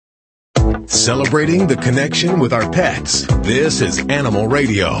Celebrating the connection with our pets. This is Animal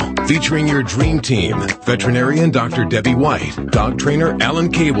Radio, featuring your dream team. Veterinarian Dr. Debbie White, dog trainer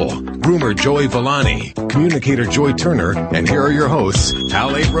Alan Cable, groomer Joey Villani, communicator Joy Turner, and here are your hosts,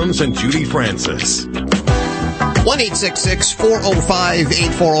 Hal Abrams and Judy Francis.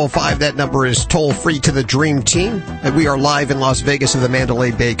 1-866-405-8405. That number is toll-free to the Dream Team. And we are live in Las Vegas at the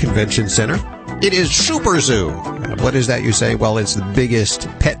Mandalay Bay Convention Center. It is Super Zoo. What is that, you say? Well, it's the biggest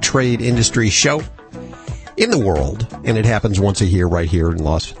pet trade industry show in the world, and it happens once a year right here in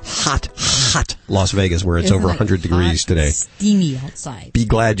hot Las Vegas, where it's over 100 degrees today. Steamy outside. Be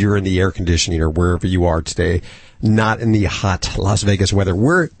glad you're in the air conditioning or wherever you are today, not in the hot Las Vegas weather.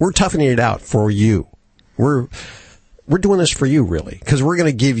 We're toughening it out for you. We're doing this for you, really, because we're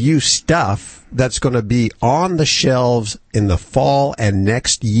going to give you stuff that's going to be on the shelves in the fall and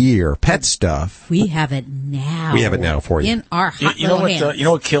next year. Pet stuff. We have it now. We have it now for you. In our hot little hands. You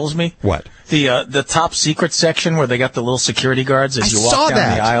know what kills me? What? The top secret section where they got the little security guards as you walk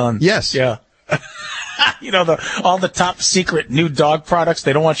down the aisle. Yes. Yeah. You know, all the top secret new dog products,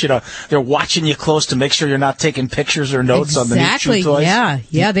 they don't want you to, they're watching you close to make sure you're not taking pictures or notes on the new chew toys. Yeah.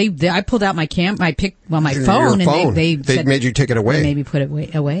 I pulled out my phone, and they said, made you take it away. They made me put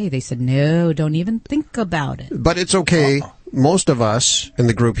it away. They said, no, don't even think about it. But it's okay. Most of us in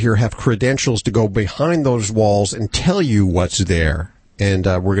the group here have credentials to go behind those walls and tell you what's there. And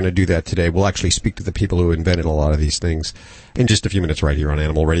we're going to do that today. We'll actually speak to the people who invented a lot of these things in just a few minutes right here on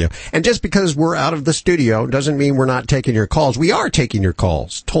Animal Radio. And just because we're out of the studio doesn't mean we're not taking your calls. We are taking your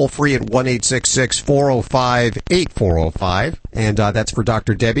calls. Toll free at 1-866-405-8405. And that's for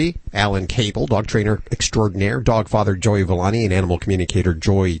Dr. Debbie, Alan Cable, dog trainer extraordinaire, dog father Joey Villani, and animal communicator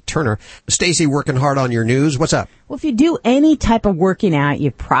Joy Turner. Stacy, working hard on your news. What's up? Well, if you do any type of working out,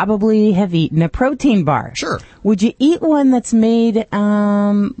 you probably have eaten a protein bar. Sure. Would you eat one that's made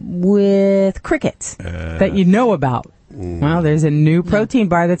with crickets that you know about? Well, there's a new protein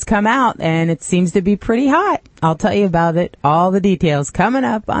bar that's come out, and it seems to be pretty hot. I'll tell you about it. All the details coming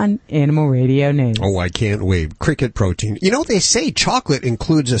up on Animal Radio News. Oh, I can't wait. Cricket protein. You know, they say chocolate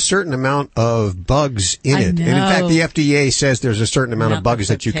includes a certain amount of bugs in it. Know. And in fact, the FDA says there's a certain amount of bugs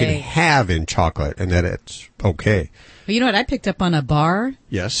that you can have in chocolate, and that it's okay. But you know what? I picked up on a bar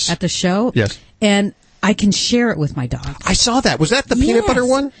at the show. Yes. And I can share it with my dog. I saw that. Was that the peanut butter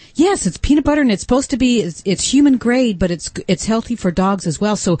one? Yes, it's peanut butter, and it's supposed to be, it's human grade, but it's healthy for dogs as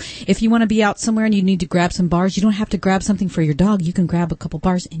well. So if you want to be out somewhere and you need to grab some bars, you don't have to grab something for your dog. You can grab a couple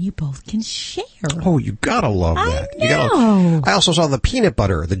bars, and you both can share. Oh, you gotta love that. I know. I also saw the peanut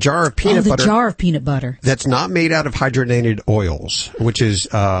butter, the jar of peanut butter. The jar of peanut butter. That's not made out of hydrogenated oils, which is,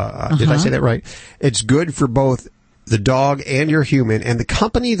 did I say that right? It's good for both the dog and your human, and the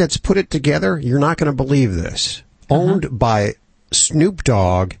company that's put it together, you're not going to believe this. Owned by Snoop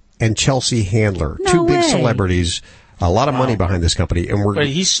Dogg and Chelsea Handler, two big celebrities. A lot of money behind this company, and But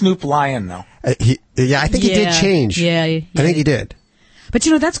he's Snoop Lion, though. I think he did change. Yeah. I think he did. But,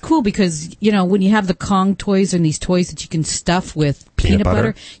 you know, that's cool because, you know, when you have the Kong toys and these toys that you can stuff with peanut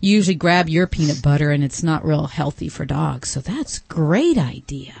butter, you usually grab your peanut butter, and it's not real healthy for dogs. So that's a great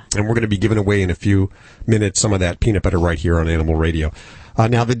idea. And we're going to be giving away in a few minutes some of that peanut butter right here on Animal Radio.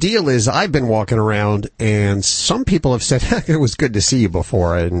 Now, the deal is I've been walking around, and some people have said, it was good to see you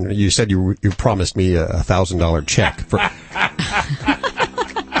before, and you said you promised me a $1,000 check.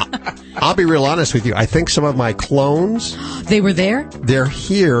 I'll be real honest with you. I think some of my clones... They were there? They're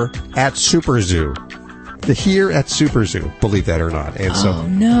here at Super Zoo. They're here at Super Zoo, believe that or not. And so,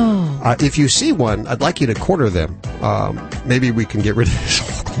 no. If you see one, I'd like you to quarter them. Maybe we can get rid of this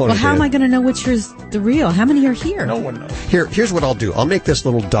whole clone. Well, how am I going to know which is the real? How many are here? No one knows. Here's what I'll do. I'll make this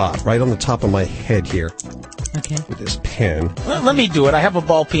little dot right on the top of my head here. Okay. With this pen. Let me do it. I have a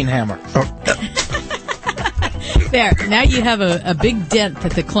ball peen hammer. There. Now you have a big dent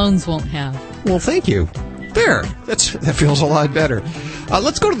that the clones won't have. Well, thank you. There. That feels a lot better.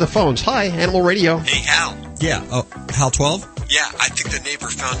 Let's go to the phones. Hi, Animal Radio. Hey, Hal. Yeah. Hal 12? Yeah, I think the neighbor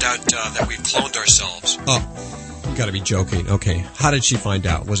found out that we've cloned ourselves. Oh, you gotta be joking. Okay. How did she find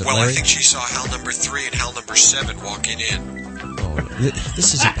out? Was it Well, Larry? I think she saw Hal number 3 and Hal number 7 walking in. Oh,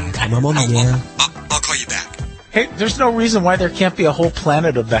 this is a bad time. I'm on the air. I'll call you back. Hey, there's no reason why there can't be a whole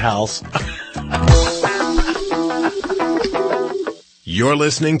planet of the Hals. You're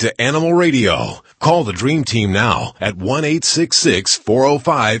listening to Animal Radio. Call the Dream Team now at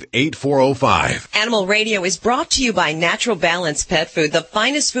 1-866-405-8405. Animal Radio is brought to you by Natural Balance Pet Food, the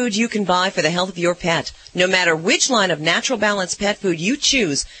finest food you can buy for the health of your pet. No matter which line of Natural Balance Pet Food you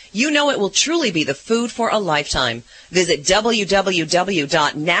choose, you know it will truly be the food for a lifetime. Visit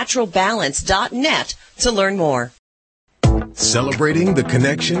www.naturalbalance.net to learn more. Celebrating the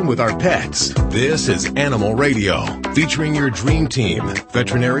connection with our pets. This is Animal Radio, featuring your dream team.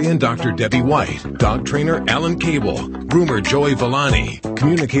 Veterinarian Dr. Debbie White, dog trainer Alan Cable, groomer Joey Villani,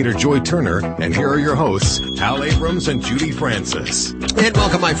 communicator Joy Turner, and here are your hosts, Hal Abrams and Judy Francis. And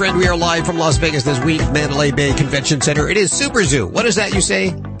welcome, my friend. We are live from Las Vegas this week, Mandalay Bay Convention Center. It is Super Zoo. What is that you say?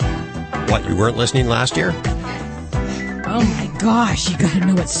 What, you weren't listening last year? Oh my gosh, you gotta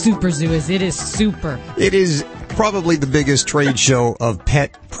know what Super Zoo is. It is super. It is probably the biggest trade show of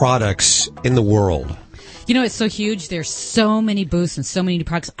pet products in the world. You know, it's so huge. There's so many booths and so many new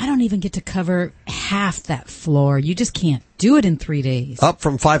products. I don't even get to cover half that floor. You just can't do it in 3 days. Up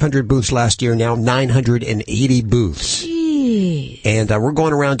from 500 booths last year, now 980 booths. Jeez. And we're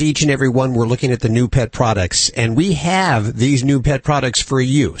going around to each and every one. We're looking at the new pet products. And we have these new pet products for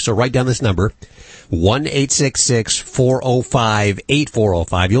you. So write down this number,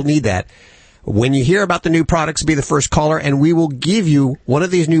 1-866-405-8405. You'll need that. When you hear about the new products, be the first caller, and we will give you one of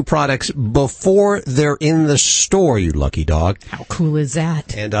these new products before they're in the store, you lucky dog. How cool is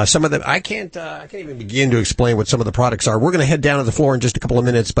that? And some of them, I can't even begin to explain what some of the products are. We're going to head down to the floor in just a couple of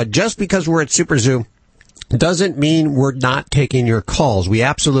minutes, but just because we're at Super Zoo doesn't mean we're not taking your calls. We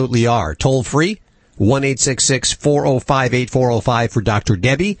absolutely are. Toll free, 1-866-405-8405 for Dr.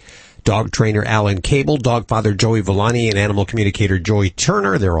 Debbie. Dog trainer Alan Cable, dog father Joey Villani, and animal communicator Joy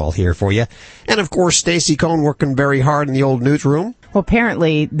Turner. They're all here for you. And, of course, Stacy Cohn working very hard in the old newsroom. Well,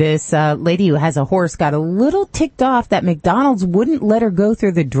 apparently this lady who has a horse got a little ticked off that McDonald's wouldn't let her go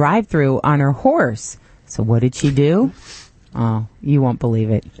through the drive-thru on her horse. So what did she do? Oh, you won't believe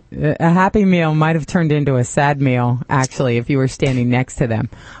it. A Happy Meal might have turned into a sad meal, actually, if you were standing next to them.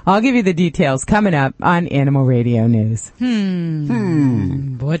 I'll give you the details coming up on Animal Radio News.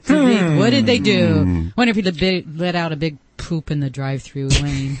 What did they do? I wonder if he let out a big poop in the drive-through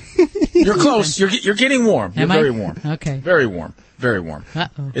lane. You're close. You're getting warm. You're very warm. Okay. Very warm. Very warm.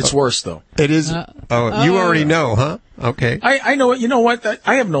 Uh-oh. It's worse, though. It is. You already know, huh? Okay. I know it. You know what?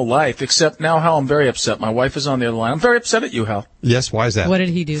 I have no life, except now, Hal, I'm very upset. My wife is on the other line. I'm very upset at you, Hal. Yes, why is that? What did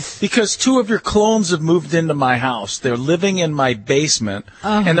he do? Because 2 of your clones have moved into my house. They're living in my basement,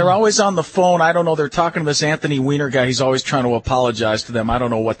 and they're always on the phone. I don't know. They're talking to this Anthony Weiner guy. He's always trying to apologize to them. I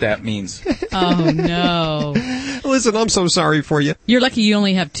don't know what that means. Oh, no. Listen, I'm so sorry for you. You're lucky you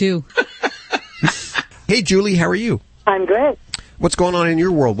only have 2. Hey, Julie, how are you? I'm good. What's going on in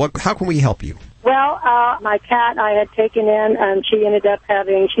your world? How can we help you? Well, my cat I had taken in, and she ended up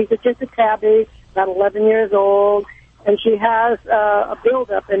she's just a tabby, about 11 years old, and she has a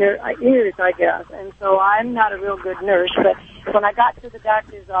buildup in her ears, I guess. And so I'm not a real good nurse, but when I got to the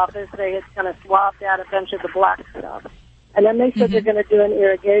doctor's office, they had kind of swabbed out a bunch of the black stuff. And then they said they're going to do an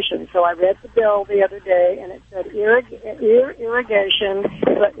irrigation. So I read the bill the other day, and it said ear irrigation,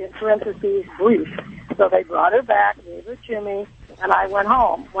 but in parentheses, brief. So they brought her back, gave her to me, and I went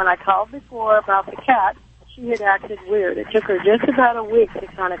home. When I called before about the cat, she had acted weird. It took her just about a week to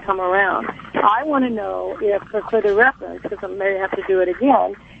kind of come around. I want to know if, for the reference, because I may have to do it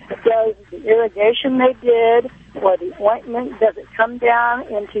again, does the irrigation they did or the ointment, does it come down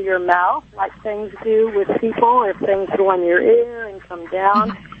into your mouth like things do with people, if things go in your ear and come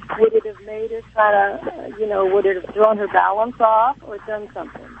down? Would it have made her kind of, would it have thrown her balance off or done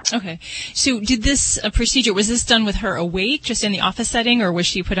something? Okay. So did this procedure, was this done with her awake, just in the office setting, or was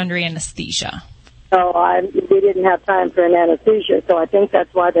she put under anesthesia? So we didn't have time for an anesthesia, so I think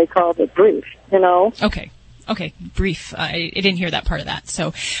that's why they called it brief, Okay, brief. I didn't hear that part of that.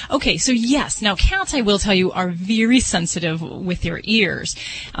 So, okay, so yes. Now, cats, I will tell you, are very sensitive with their ears.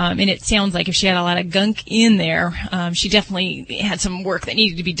 And it sounds like if she had a lot of gunk in there, she definitely had some work that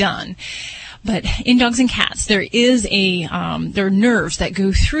needed to be done. But in dogs and cats, there is there are nerves that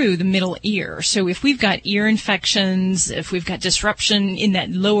go through the middle ear. So if we've got ear infections, if we've got disruption in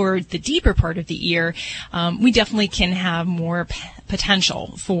the deeper part of the ear, we definitely can have more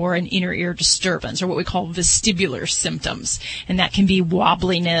potential for an inner ear disturbance, or what we call vestibular symptoms. And that can be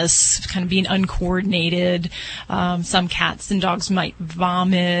wobbliness, kind of being uncoordinated. Some cats and dogs might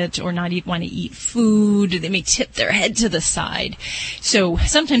vomit or not want to eat food. They may tip their head to the side. So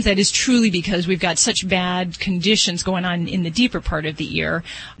sometimes that is truly because we've got such bad conditions going on in the deeper part of the ear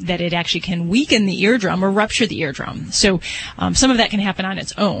that it actually can weaken the eardrum or rupture the eardrum. So some of that can happen on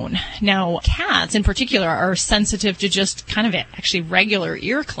its own. Now, cats in particular are sensitive to just kind of actually regular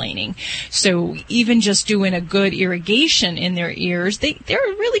ear cleaning. So even just doing a good irrigation in their ears, they're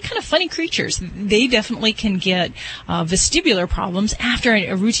really kind of funny creatures. They definitely can get vestibular problems after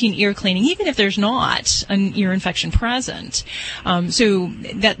a routine ear cleaning, even if there's not an ear infection present. So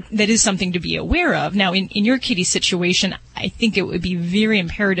that is something to be aware of. Now, in your kitty situation, I think it would be very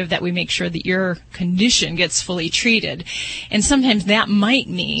imperative that we make sure that your condition gets fully treated. And sometimes that might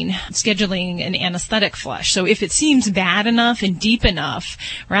mean scheduling an anesthetic flush. So if it seems bad enough and deep enough,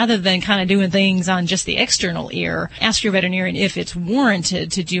 rather than kind of doing things on just the external ear, ask your veterinarian if it's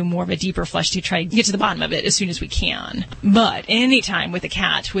warranted to do more of a deeper flush to try to get to the bottom of it as soon as we can. But anytime with a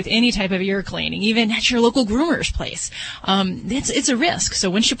cat, with any type of ear cleaning, even at your local groomer's place, it's a risk. So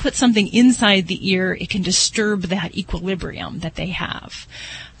once you put something inside the ear, it can disturb that equilibrium that they have.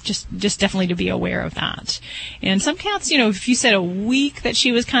 Just definitely to be aware of that. And some cats, if you said a week that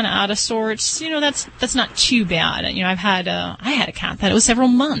she was kind of out of sorts, that's not too bad. I had a cat that it was several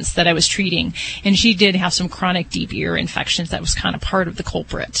months that I was treating, and she did have some chronic deep ear infections that was kind of part of the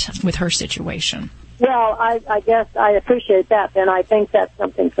culprit with her situation. Well, I guess I appreciate that. Then I think that's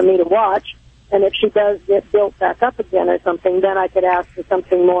something for me to watch. And if she does get built back up again or something, then I could ask for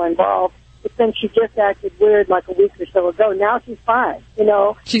something more involved. But then she just acted weird like a week or so ago. Now she's fine,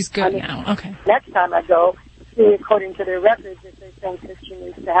 She's good now. Okay. Next time I go, see, according to their records, if they think that she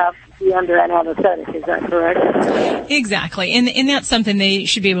needs to be under an anesthetic. Is that correct? Exactly. And that's something they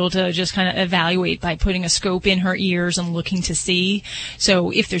should be able to just kind of evaluate by putting a scope in her ears and looking to see.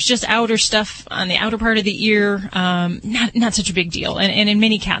 So if there's just outer stuff on the outer part of the ear, not such a big deal. And in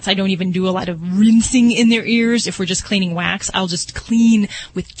many cats, I don't even do a lot of rinsing in their ears. If we're just cleaning wax, I'll just clean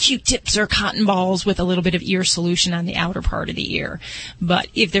with Q-tips or cotton balls with a little bit of ear solution on the outer part of the ear. But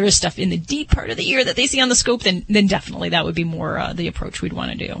if there is stuff in the deep part of the ear that they see on the scope, then definitely that would be more the approach we'd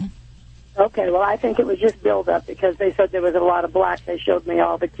want to do. Okay, well, I think it was just build-up because they said there was a lot of black. They showed me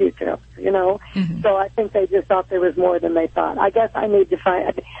all the Q-tips, Mm-hmm. So I think they just thought there was more than they thought. I guess I need to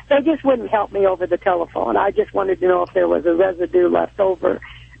find... They just wouldn't help me over the telephone. I just wanted to know if there was a residue left over,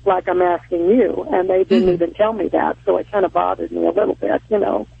 like I'm asking you, and they didn't even tell me that, so it kind of bothered me a little bit,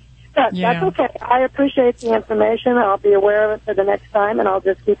 But that's okay. I appreciate the information. I'll be aware of it for the next time, and I'll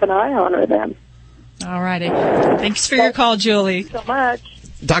just keep an eye on her then. All righty. Thanks for your call, Julie. Thank you so much.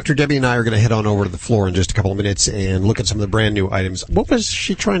 Dr. Debbie and I are going to head on over to the floor in just a couple of minutes and look at some of the brand new items. What was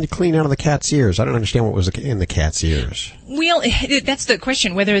she trying to clean out of the cat's ears? I don't understand what was in the cat's ears. Well, that's the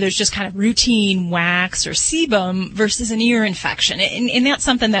question, whether there's just kind of routine wax or sebum versus an ear infection. And that's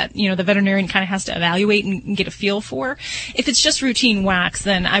something that, the veterinarian kind of has to evaluate and get a feel for. If it's just routine wax,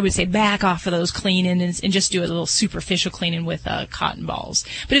 then I would say back off of those cleanings and just do a little superficial cleaning with cotton balls.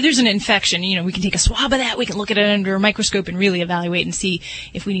 But if there's an infection, we can take a swab of that. We can look at it under a microscope and really evaluate and see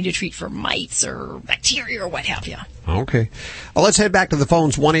if we need to treat for mites or bacteria or what have you. Okay. Well, let's head back to the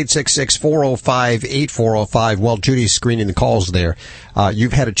phones, 1-866-405-8405. While Judy's screening the calls there,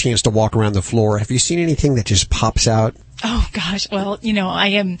 you've had a chance to walk around the floor. Have you seen anything that just pops out? Oh gosh, well,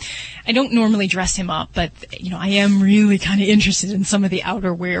 I don't normally dress him up, but I am really kind of interested in some of the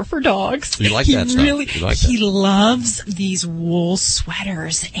outerwear for dogs. You like that stuff? He loves these wool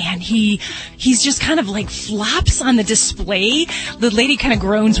sweaters, and he's just kind of like flops on the display. The lady kind of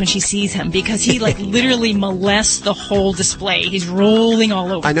groans when she sees him because he literally molests the whole display. He's rolling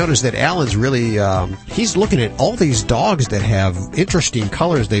all over. I noticed that Alan's really he's looking at all these dogs that have interesting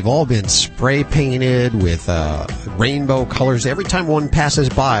colors. They've all been spray painted with rainbow colors. Every time one passes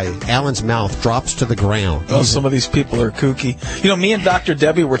by, Alan's mouth drops to the ground. Oh, some of these people are kooky. Me and Dr.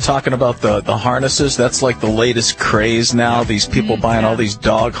 Debbie were talking about the harnesses. That's like the latest craze now. Yep. These people buying all these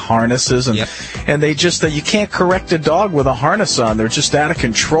dog harnesses, and they just you can't correct a dog with a harness on. They're just out of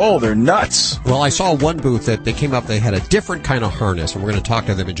control. They're nuts. Well, I saw one booth that they came up. They had a different kind of harness, and we're going to talk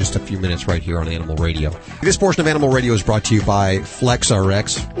to them in just a few minutes right here on Animal Radio. This portion of Animal Radio is brought to you by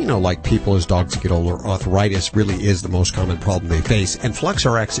FlexRx. Like people as dogs get older, arthritis really is the most common problem they face. And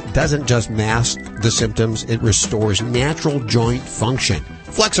FlexRx doesn't just mask the symptoms, it restores natural joint function.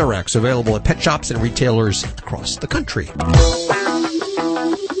 FlexRx, available at pet shops and retailers across the country.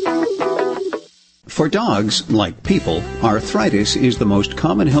 For dogs, like people, arthritis is the most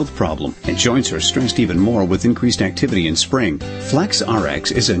common health problem, and joints are stressed even more with increased activity in spring.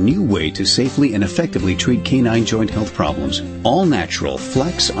 FlexRx is a new way to safely and effectively treat canine joint health problems. All natural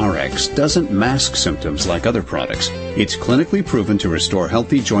FlexRx doesn't mask symptoms like other products. It's clinically proven to restore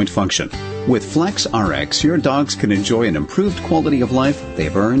healthy joint function. With FlexRx, your dogs can enjoy an improved quality of life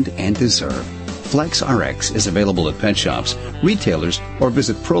they've earned and deserve. FlexRx is available at pet shops, retailers, or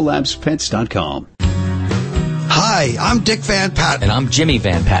visit ProlabsPets.com. Hi, I'm Dick Van Patten. And I'm Jimmy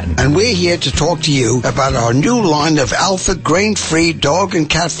Van Patten. And we're here to talk to you about our new line of Alpha grain-free dog and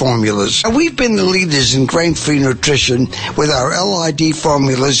cat formulas. And we've been the leaders in grain-free nutrition with our LID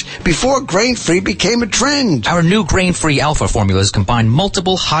formulas before grain-free became a trend. Our new grain-free Alpha formulas combine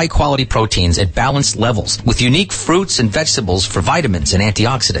multiple high-quality proteins at balanced levels with unique fruits and vegetables for vitamins and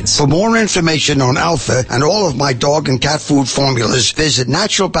antioxidants. For more information on Alpha and all of my dog and cat food formulas, visit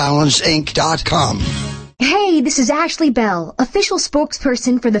naturalbalanceinc.com. Hey, this is Ashley Bell, official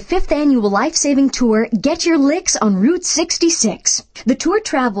spokesperson for the 5th annual life-saving tour, Get Your Licks on Route 66. The tour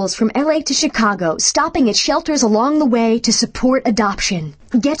travels from LA to Chicago, stopping at shelters along the way to support adoption.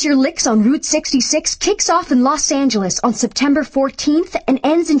 Get Your Licks on Route 66 kicks off in Los Angeles on September 14th and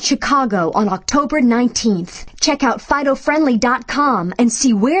ends in Chicago on October 19th. Check out FidoFriendly.com and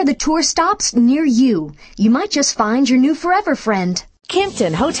see where the tour stops near you. You might just find your new forever friend.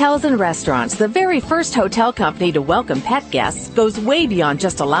 Kimpton Hotels and Restaurants, the very first hotel company to welcome pet guests, goes way beyond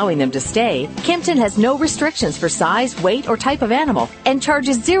just allowing them to stay. Kimpton has no restrictions for size, weight, or type of animal, and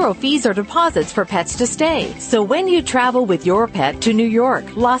charges zero fees or deposits for pets to stay. So when you travel with your pet to New York,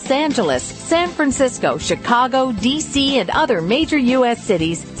 Los Angeles, San Francisco, Chicago, D.C., and other major U.S.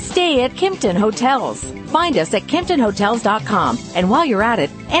 cities, stay at Kimpton Hotels. Find us at KimptonHotels.com, and while you're at it,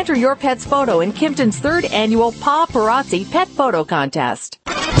 enter your pet's photo in Kimpton's 3rd annual Paparazzi Pet Photo Contest.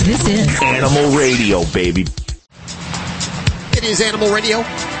 This is Animal Radio, baby. It is Animal Radio.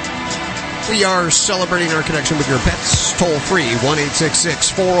 We are celebrating our connection with your pets. Toll free,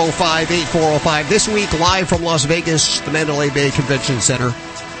 1-866-405-8405. This week, live from Las Vegas, the Mandalay Bay Convention Center.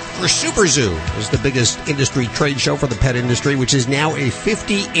 For Super Zoo is the biggest industry trade show for the pet industry, which is now a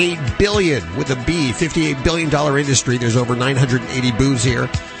 $58 billion industry. There's over 980 booths here.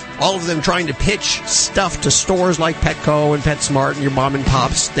 All of them trying to pitch stuff to stores like Petco and PetSmart and your mom and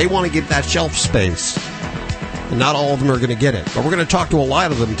pops. They want to get that shelf space. And not all of them are going to get it. But we're going to talk to a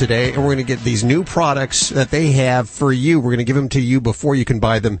lot of them today, and we're going to get these new products that they have for you. We're going to give them to you before you can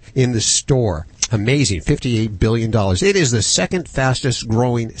buy them in the store. Amazing. $58 billion. It is the second fastest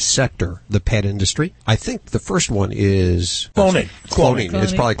growing sector, the pet industry. I think the first one is cloning.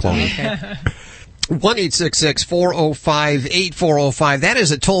 It's probably cloning. Okay. 1-866-405-8405. That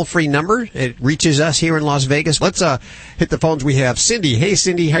is a toll-free number. It reaches us here in Las Vegas. Let's hit the phones. We have Cindy. Hey,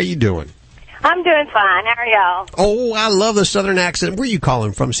 Cindy, how you doing? I'm doing fine. How are y'all? Oh, I love the southern accent. Where are you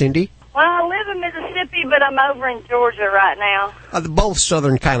calling from, Cindy? Well, I live in Mississippi, but I'm over in Georgia right now. Both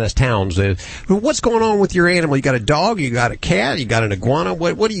southern kind of towns. What's going on with your animal? You got a dog? You got a cat? You got an iguana?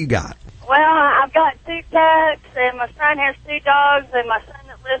 What do you got? Well, I've got 2 cats, and my son has 2 dogs, and my son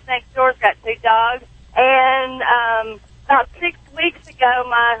that lives next door's got 2 dogs. And about 6 weeks ago,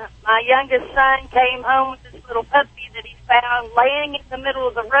 my youngest son came home with this little puppy that he found laying in the middle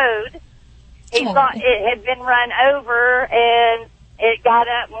of the road. He thought it had been run over, and it got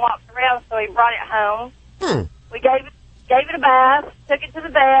up and walked around, so he brought it home. We gave it a bath, took it to the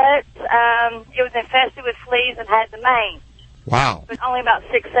vet. It was infested with fleas and had the mange. Wow. It was only about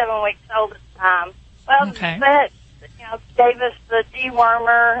 6-7 weeks old at the time. Well, the vet, gave us the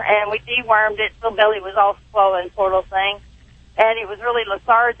dewormer, and we dewormed it. His belly was all swollen, poor little thing. And it was really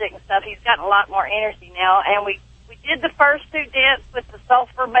lethargic and stuff. He's gotten a lot more energy now. And we did the first 2 dips with the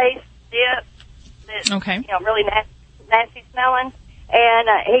sulfur-based dip. That, really nasty smelling. And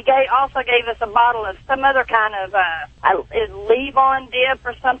he also gave us a bottle of some other kind of leave-on dip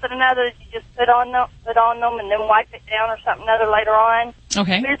or something another that you just put on them and then wipe it down or something other later on.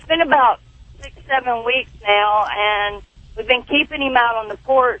 Okay. But it's been about 6-7 weeks now, and we've been keeping him out on the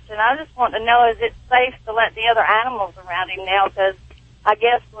porch. And I just want to know, is it safe to let the other animals around him now? Because I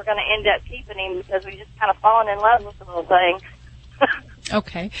guess we're going to end up keeping him because we just kind of fallen in love with the little thing.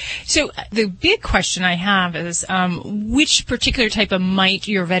 Okay. So the big question I have is which particular type of mite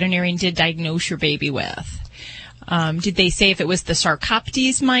your veterinarian did diagnose your baby with? Did they say if it was the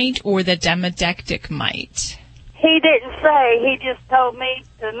Sarcoptes mite or the Demodectic mite? He didn't say. He just told me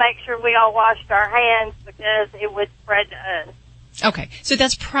to make sure we all washed our hands because it would spread to us. Okay, so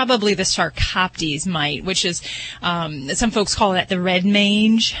that's probably the Sarcoptes mite, which is, some folks call that the red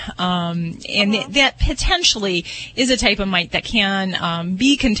mange, and that potentially is a type of mite that can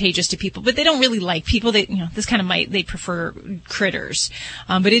be contagious to people, but they don't really like people. This kind of mite, they prefer critters,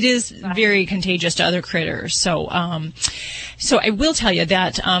 but it is very contagious to other critters. So I will tell you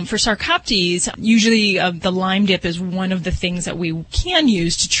that for Sarcoptes, usually the lime dip is one of the things that we can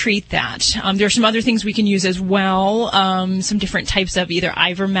use to treat that. There are some other things we can use as well, some different types of either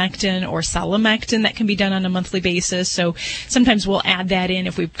ivermectin or selamectin that can be done on a monthly basis. So sometimes we'll add that in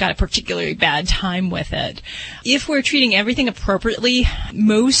if we've got a particularly bad time with it. If we're treating everything appropriately,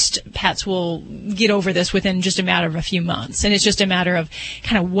 most pets will get over this within just a matter of a few months. And it's just a matter of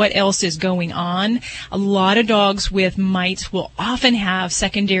kind of what else is going on. A lot of dogs with mites will often have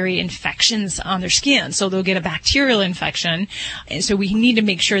secondary infections on their skin. So they'll get a bacterial infection. And so we need to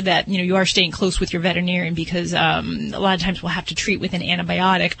make sure that, you are staying close with your veterinarian, because a lot of times we'll have to treat with an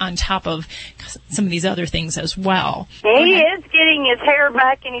antibiotic on top of some of these other things as well. He is getting his hair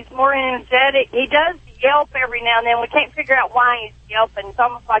back, and he's more energetic. He does yelp every now and then. We can't figure out why he's yelping. It's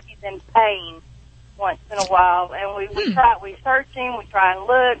almost like he's in pain once in a while. And we search him, we try and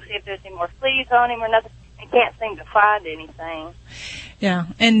look, see if there's any more fleas on him or nothing, and can't seem to find anything. Yeah,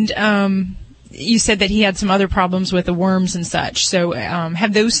 and you said that he had some other problems with the worms and such. So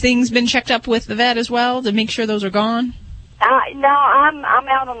have those things been checked up with the vet as well to make sure those are gone? No, I'm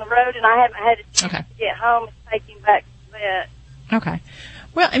out on the road, and I haven't had a chance to get home and take him back to the vet. Okay.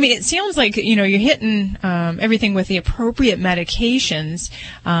 Well, I mean, it sounds like, you're hitting everything with the appropriate medications.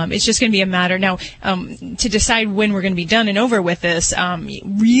 It's just going to be a matter now to decide when we're going to be done and over with this.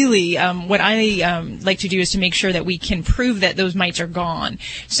 Really, what I like to do is to make sure that we can prove that those mites are gone.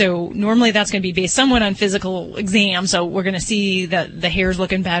 So normally that's going to be based somewhat on physical exam. So we're going to see that the hair's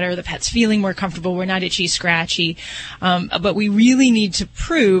looking better, the pet's feeling more comfortable, we're not itchy, scratchy. But we really need to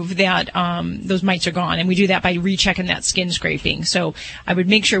prove that those mites are gone, and we do that by rechecking that skin scraping. So I would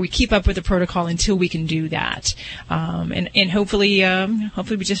make sure we keep up with the protocol until we can do that. And hopefully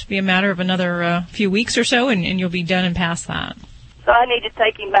we just be a matter of another few weeks or so, and you'll be done and past that. So I need to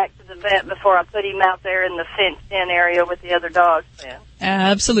take him back to the vet before I put him out there in the fenced-in area with the other dogs then.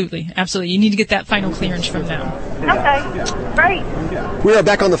 Absolutely. You need to get that final clearance from them. Okay, great. We are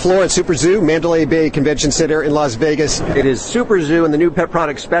back on the floor at Super Zoo, Mandalay Bay Convention Center in Las Vegas. It is Super Zoo and the new Pet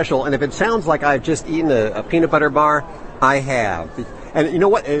Product Special, and if it sounds like I've just eaten a peanut butter bar, I have. And you know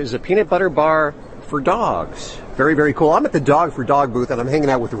what? It is a peanut butter bar for dogs. Very, very cool. I'm at the Dog for Dog booth, and I'm hanging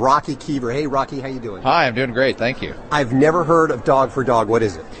out with Rocky Keever. Hey, Rocky, how you doing? Hi, I'm doing great. Thank you. I've never heard of Dog for Dog. What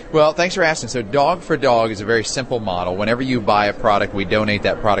is it? Well, thanks for asking. So Dog for Dog is a very simple model. Whenever you buy a product, we donate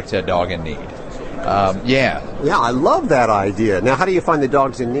that product to a dog in need. Yeah, I love that idea. Now, how do you find the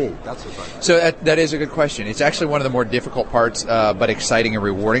dogs in need? That's what I'm... So that is a good question. It's actually one of the more difficult parts, but exciting and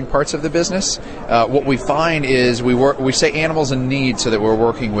rewarding parts of the business. What we find is we say animals in need so that we're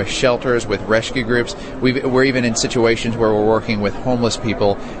working with shelters, with rescue groups. We're even in situations where we're working with homeless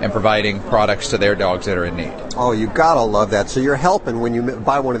people and providing products to their dogs that are in need. Oh, you gotta love that. So you're helping when you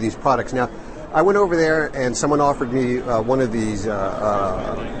buy one of these products. Now, I went over there and someone offered me one of these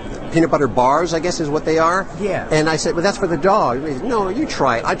peanut butter bars, I guess is what they are. Yeah. And I said, well, that's for the dog. He said, no, you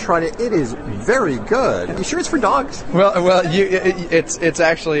try it. I tried it. It is very good. You sure it's for dogs? Well, it's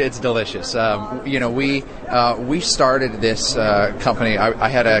actually delicious. We started this company. I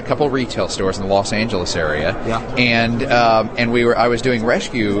had a couple of retail stores in the Los Angeles area. Yeah. And I was doing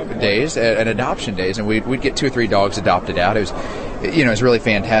rescue days and adoption days, and we'd get 2 or 3 dogs adopted out. It was really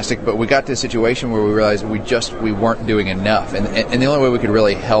fantastic, but we got to a situation where we realized we weren't doing enough, and the only way we could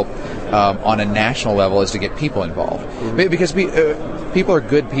really help on a national level is to get people involved, because people are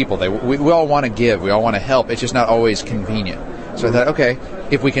good people. We all want to give, we all want to help. It's just not always convenient. So I thought, okay,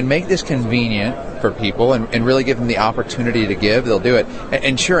 if we can make this convenient for people and really give them the opportunity to give, they'll do it.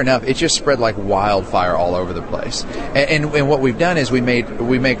 And sure enough, it just spread like wildfire all over the place. And what we've done is we make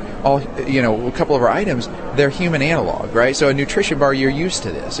all, a couple of our items, they're human analog, right? So a nutrition bar, you're used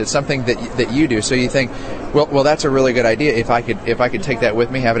to this. It's something that you do. So you think, well, that's a really good idea. If I could take that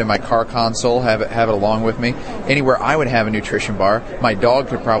with me, have it in my car console, have it along with me, anywhere I would have a nutrition bar, my dog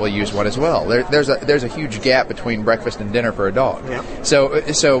could probably use one as well. There's a huge gap between breakfast and dinner for a dog. Yeah.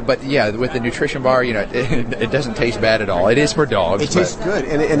 So, but yeah, with the nutrition bar, it doesn't taste bad at all. It is for dogs. It tastes good.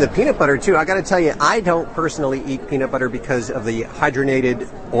 And the peanut butter, too. I got to tell you, I don't personally eat peanut butter because of the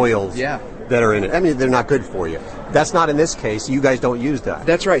hydrogenated oils that are in it. I mean, they're not good for you. That's not in this case. You guys don't use that.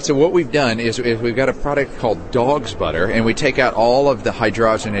 That's right. So what we've done is we've got a product called Dog's Butter, and we take out all of the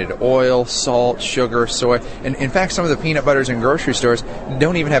hydrogenated oil, salt, sugar, soy. And in fact, some of the peanut butters in grocery stores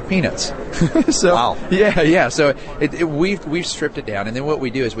don't even have peanuts. So, wow. Yeah. So we've stripped it down, and then what we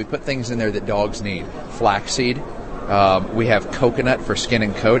do is we put things in there that dogs need. Flaxseed. We have coconut for skin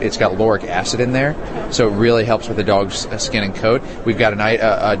and coat. It's got lauric acid in there, so it really helps with the dog's skin and coat. We've got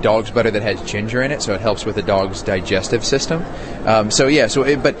a dog's butter that has ginger in it, so it helps with the dog's digestive system.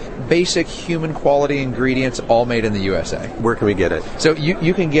 But basic human quality ingredients, all made in the USA. Where can we get it? So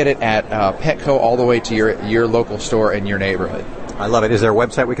you can get it at Petco all the way to your local store in your neighborhood. I love it. Is there a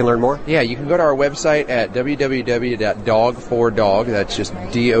website we can learn more? Yeah, you can go to our website at www.dog4dog. That's just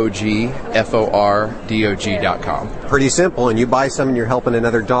DOGFORDOG.com. Pretty simple, and you buy some and you're helping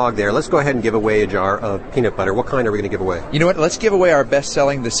another dog there. Let's go ahead and give away a jar of peanut butter. What kind are we going to give away? You know what? Let's give away our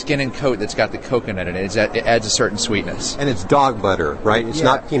best-selling, the Skin and Coat that's got the coconut in it. It adds a certain sweetness. And it's dog butter, right? It's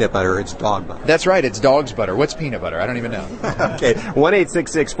not peanut butter, it's dog butter. That's right, it's dog's butter. What's peanut butter? I don't even know. Okay,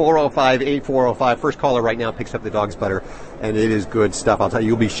 1-866-405-8405. First caller right now picks up the dog's butter, and it is good stuff. I'll tell you,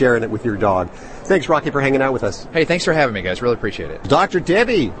 you'll be sharing it with your dog. Thanks, Rocky, for hanging out with us. Hey, thanks for having me, guys. Really appreciate it. Dr.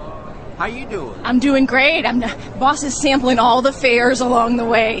 Debbie, how you doing? I'm doing great. Boss is sampling all the fares along the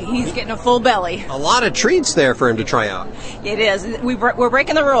way. He's getting a full belly. A lot of treats there for him to try out. It is. We're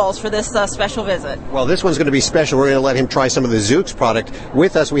breaking the rules for this special visit. Well, this one's going to be special. We're going to let him try some of the Zooks product.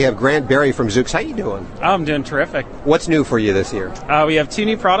 With us, we have Grant Berry from Zooks. How you doing? I'm doing terrific. What's new for you this year? We have 2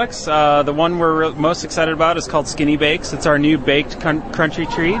 new products. The one we're most excited about is called Skinny Bakes. It's our new baked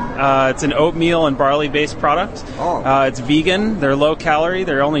crunchy treat. It's an oatmeal and barley-based product. It's vegan. They're low calorie.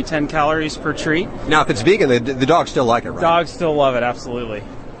 They're only 10 calories per treat. Now, if it's vegan, the dogs still like it, right? Dogs still love it, absolutely.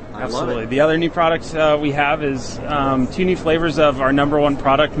 Absolutely. The other new product we have is 2 new flavors of our number one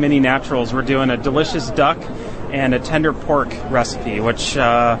product, Mini Naturals. We're doing a delicious duck and a tender pork recipe, which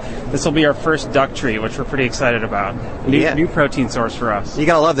this will be our first duck treat, which we're pretty excited about. New protein source for us. You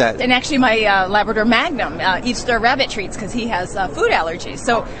gotta love that. And actually, my Labrador Magnum eats their rabbit treats because he has food allergies.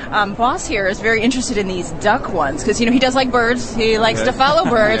 So Boss here is very interested in these duck ones because, he does like birds. He likes to follow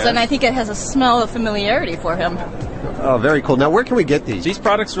birds, and I think it has a smell of familiarity for him. Oh, very cool. Now, where can we get these? These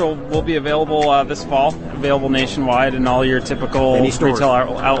products will be available this fall, available nationwide in all your typical retail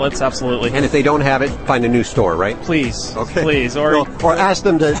outlets, absolutely. And if they don't have it, find a new store, right? Please. Okay. Please. Or ask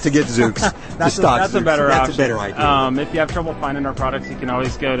them to get Zooks. That's Zooks. a better option. That's a better idea. If you have trouble finding our products, you can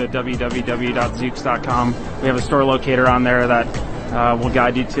always go to www.zooks.com. We have a store locator on there that will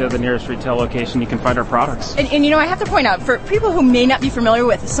guide you to the nearest retail location. You can find our products. And I have to point out, for people who may not be familiar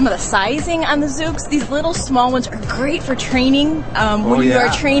with some of the sizing on the Zooks, these little small ones are great for training. When you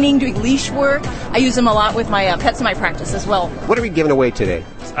are training, doing leash work. I use them a lot with my pets in my practice as well. What are we giving away today?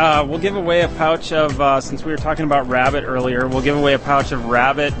 We'll give away a pouch of, since we were talking about rabbit earlier, we'll give away a pouch of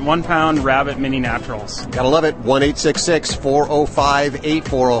 1 pound rabbit Mini Naturals. Gotta love it.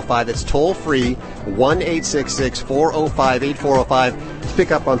 1-866-405-8405. That's toll free. 1-866-405-8405 to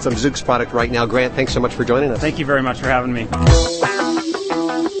pick up on some Zooks product right now. Grant, thanks so much for joining us. Thank you very much for having me.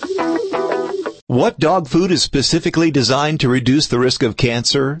 What dog food is specifically designed to reduce the risk of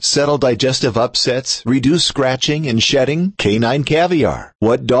cancer, settle digestive upsets, reduce scratching and shedding? Canine Caviar.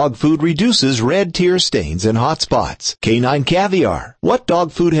 What dog food reduces red tear stains and hot spots? Canine Caviar. What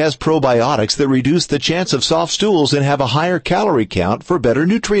dog food has probiotics that reduce the chance of soft stools and have a higher calorie count for better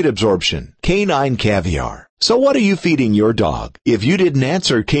nutrient absorption? Canine Caviar. So what are you feeding your dog? If you didn't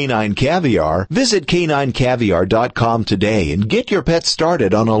answer Canine Caviar, visit caninecaviar.com today and get your pet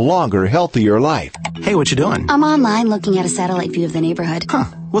started on a longer, healthier life. Hey, what you doing? I'm online looking at a satellite view of the neighborhood. Huh.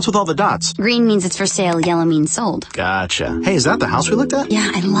 What's with all the dots? Green means it's for sale, yellow means sold. Gotcha. Hey, is that the house we looked at?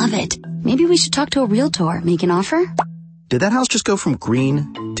 Yeah, I love it. Maybe we should talk to a realtor, make an offer? Did that house just go from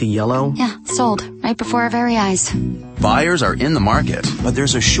green to yellow? Yeah, sold. Right before our very eyes. Buyers are in the market, but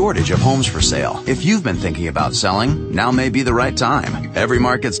there's a shortage of homes for sale. If you've been thinking about selling, now may be the right time. Every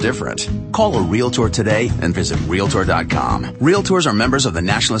market's different. Call a Realtor today and visit Realtor.com. Realtors are members of the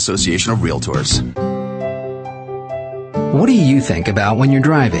National Association of Realtors. What do you think about when you're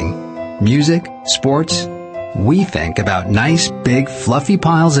driving? Music? Sports? We think about nice, big, fluffy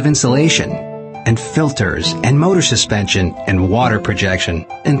piles of insulation and filters and motor suspension and water projection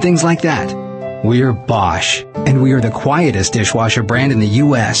and things like that. We're Bosch, and we are the quietest dishwasher brand in the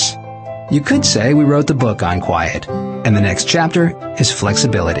U.S. You could say we wrote the book on quiet, and the next chapter is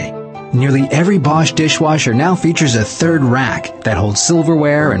flexibility. Nearly every Bosch dishwasher now features a third rack that holds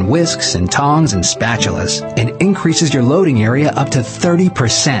silverware and whisks and tongs and spatulas and increases your loading area up to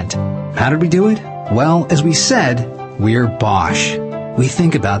 30%. How did we do it? Well, as we said, we're Bosch. We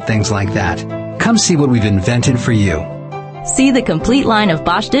think about things like that. Come see what we've invented for you. See the complete line of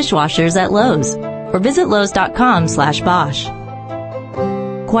Bosch dishwashers at Lowe's or visit Lowe's.com/Bosch.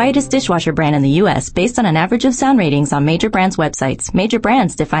 Quietest dishwasher brand in the U.S. based on an average of sound ratings on major brands' websites. Major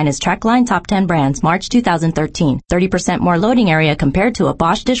brands defined as TrackLine Top 10 Brands, March 2013. 30% more loading area compared to a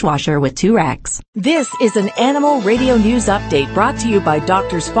Bosch dishwasher with 2 racks. This is an Animal Radio News Update brought to you by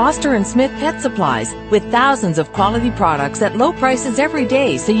Doctors Foster and Smith Pet Supplies, with thousands of quality products at low prices every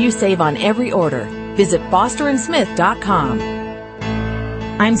day so you save on every order. Visit fosterandsmith.com.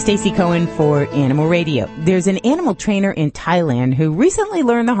 I'm Stacey Cohen for Animal Radio. There's an animal trainer in Thailand who recently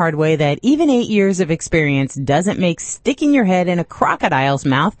learned the hard way that even 8 years of experience doesn't make sticking your head in a crocodile's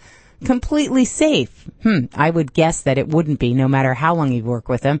mouth completely safe. I would guess that it wouldn't be, no matter how long you've worked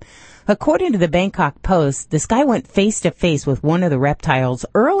with them. According to the Bangkok Post, this guy went face-to-face with one of the reptiles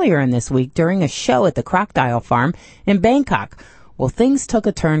earlier in this week during a show at the crocodile farm in Bangkok. Well, things took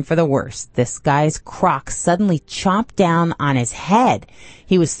a turn for the worse. This guy's croc suddenly chomped down on his head.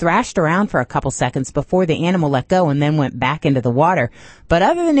 He was thrashed around for a couple seconds before the animal let go and then went back into the water. But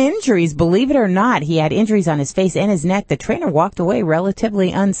other than injuries, believe it or not, he had injuries on his face and his neck. The trainer walked away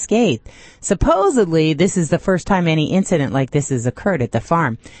relatively unscathed. Supposedly, this is the first time any incident like this has occurred at the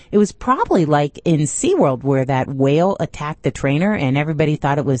farm. It was probably like in SeaWorld where that whale attacked the trainer and everybody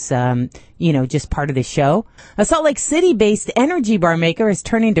thought it was, just part of the show. A Salt Lake City-based energy bar maker is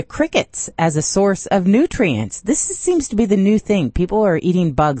turning to crickets as a source of nutrients. This seems to be the new thing. People are eating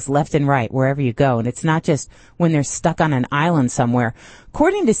bugs left and right wherever you go, and it's not just when they're stuck on an island somewhere.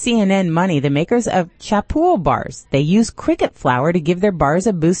 According to CNN Money, the makers of Chapool bars, they use cricket flour to give their bars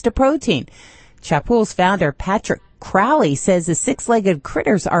a boost of protein. Chapool's founder, Patrick Crowley, says the six-legged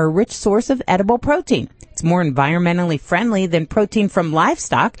critters are a rich source of edible protein. It's more environmentally friendly than protein from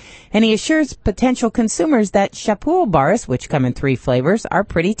livestock, and he assures potential consumers that Chapool bars, which come in 3 flavors, are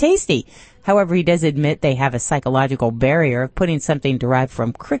pretty tasty. However, he does admit they have a psychological barrier of putting something derived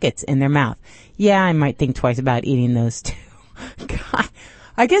from crickets in their mouth. Yeah, I might think twice about eating those too. God,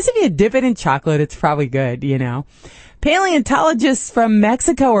 I guess if you dip it in chocolate, it's probably good, Paleontologists from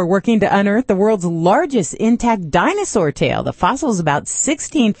Mexico are working to unearth the world's largest intact dinosaur tail. The fossil is about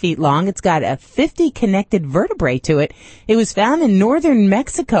 16 feet long. It's got a 50 connected vertebrae to it. It was found in northern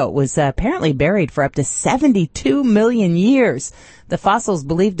Mexico. It was apparently buried for up to 72 million years. The fossil is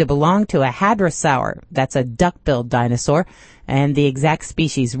believed to belong to a hadrosaur. That's a duck-billed dinosaur. And the exact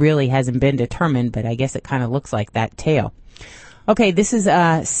species really hasn't been determined, but I guess it kind of looks like that tail. Okay, this is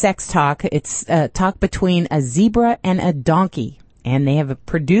sex talk. It's talk between a zebra and a donkey, and they have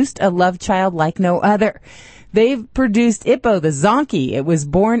produced a love child like no other. They've produced Ippo, the zonkey. It was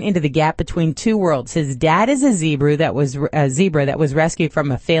born into the gap between two worlds. His dad is a zebra that was rescued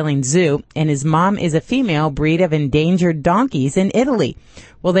from a failing zoo, and his mom is a female breed of endangered donkeys in Italy.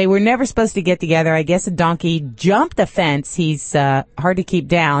 Well, they were never supposed to get together. I guess a donkey jumped a fence. He's hard to keep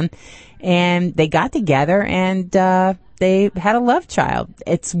down, and they got together and they had a love child.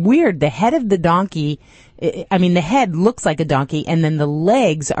 It's weird. The head of the donkey, the head looks like a donkey, and then the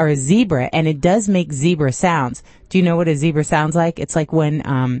legs are a zebra, and it does make zebra sounds. Do you know what a zebra sounds like? It's like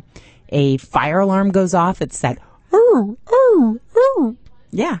when a fire alarm goes off. It's that, ooh, ooh, ooh.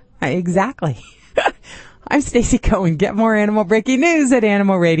 Yeah, exactly. I'm Stacey Cohen. Get more animal breaking news at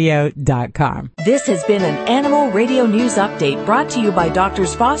animalradio.com. This has been an Animal Radio News Update brought to you by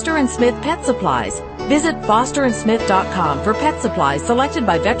Doctors Foster and Smith Pet Supplies. Visit fosterandsmith.com for pet supplies selected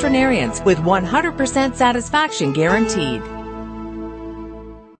by veterinarians with 100% satisfaction guaranteed.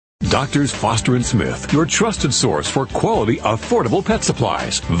 Doctors Foster and Smith, your trusted source for quality, affordable pet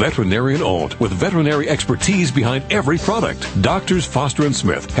supplies. Veterinarian owned with veterinary expertise behind every product. Doctors Foster and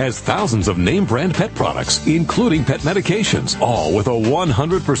Smith has thousands of name brand pet products, including pet medications, all with a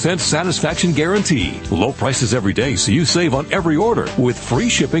 100% satisfaction guarantee. Low prices every day so you save on every order with free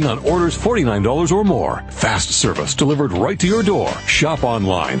shipping on orders $49 or more. Fast service delivered right to your door. Shop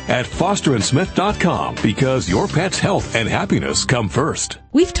online at fosterandsmith.com because your pet's health and happiness come first.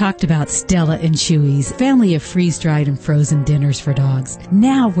 We've talked about Stella and Chewy's family of freeze-dried and frozen dinners for dogs.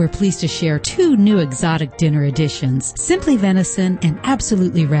 Now we're pleased to share 2 new exotic dinner editions, Simply Venison and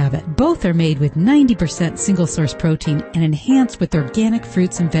Absolutely Rabbit. Both are made with 90% single-source protein and enhanced with organic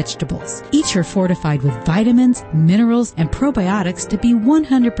fruits and vegetables. Each are fortified with vitamins, minerals, and probiotics to be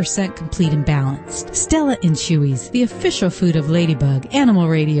 100% complete and balanced. Stella and Chewy's, the official food of Ladybug, Animal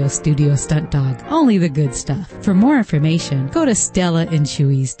Radio Studio Stunt Dog. Only the good stuff. For more information, go to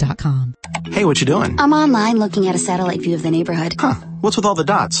StellaandChewy's.com. Hey, what you doing? I'm online looking at a satellite view of the neighborhood. Huh. What's with all the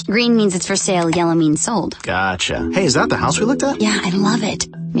dots? Green means it's for sale, yellow means sold. Gotcha. Hey, is that the house we looked at? Yeah, I love it.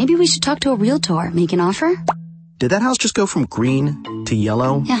 Maybe we should talk to a realtor, make an offer? Did that house just go from green to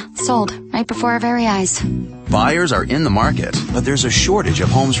yellow? Yeah, sold. Right before our very eyes. Buyers are in the market, but there's a shortage of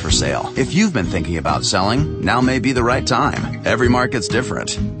homes for sale. If you've been thinking about selling, now may be the right time. Every market's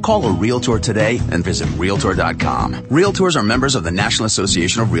different. Call a Realtor today and visit Realtor.com. Realtors are members of the National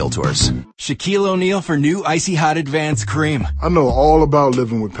Association of Realtors. Shaquille O'Neal for new Icy Hot Advanced Cream. I know all about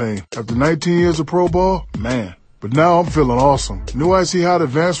living with pain. After 19 years of pro ball, man, but now I'm feeling awesome. New Icy Hot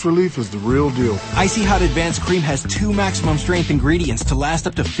Advanced Relief is the real deal. Icy Hot Advanced Cream has 2 maximum strength ingredients to last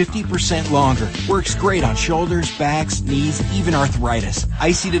up to 50% longer. Works great on shoulders, backs, knees, even arthritis.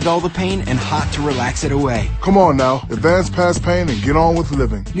 Icy to dull the pain and hot to relax it away. Come on now, advance past pain and get on with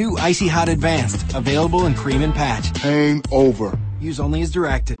living. New Icy Hot Advanced, available in cream and patch. Pain over. Use only as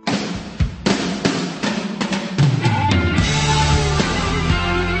directed.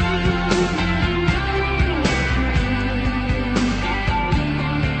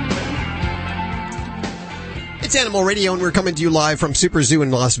 It's Animal Radio, and we're coming to you live from Super Zoo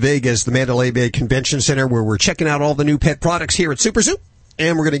in Las Vegas, the Mandalay Bay Convention Center, where we're checking out all the new pet products here at Super Zoo.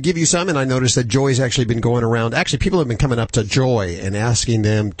 And we're going to give you some, and I noticed that Joy's actually been going around. Actually, people have been coming up to Joy and asking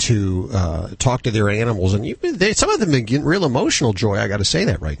them to talk to their animals. And some of them have been getting real emotional, Joy. I got to say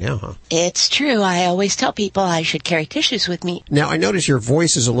that right now, huh? It's true. I always tell people I should carry tissues with me. Now, I notice your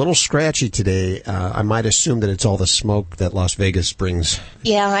voice is a little scratchy today. I might assume that it's all the smoke that Las Vegas brings.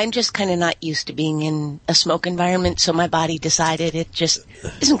 Yeah, I'm just kind of not used to being in a smoke environment, so my body decided it just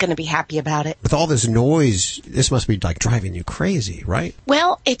isn't going to be happy about it. With all this noise, this must be like driving you crazy, right?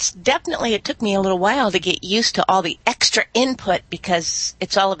 Well, it took me a little while to get used to all the extra input, because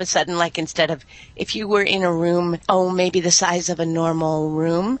it's all of a sudden like, instead of, if you were in a room, maybe the size of a normal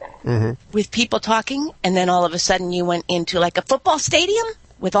room with people talking, and then all of a sudden you went into like a football stadium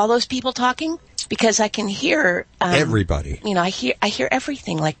with all those people talking, because I can hear everybody. You know, I hear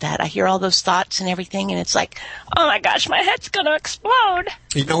everything like that. I hear all those thoughts and everything, and it's like, oh my gosh, my head's gonna explode.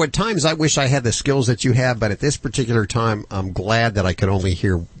 You know, at times I wish I had the skills that you have, but at this particular time, I'm glad that I could only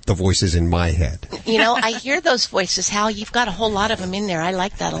hear the voices in my head. You know, I hear those voices, Hal. You've got a whole lot of them in there. I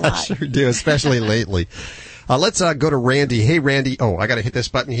like that a lot. I sure do, especially lately. Let's go to Randy. Hey, Randy. Oh, I got to hit this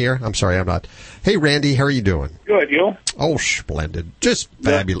button here. I'm sorry, I'm not. Hey, Randy, how are you doing? Good, you? Oh, splendid. Just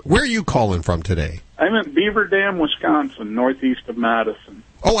fabulous. Where are you calling from today? I'm in Beaver Dam, Wisconsin, northeast of Madison.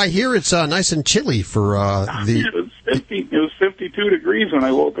 Oh, I hear it's nice and chilly for It was 52 degrees when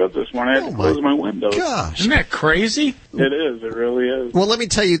I woke up this morning. I had to close my windows. Gosh. Isn't that crazy? It is. It really is. Well, let me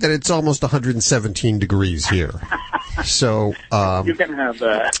tell you that it's almost 117 degrees here. So you can have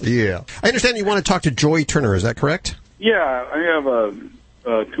that. Yeah. I understand you want to talk to Joy Turner. Is that correct? Yeah. I have a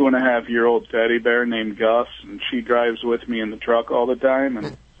 2.5-year-old teddy bear named Gus, and she drives with me in the truck all the time.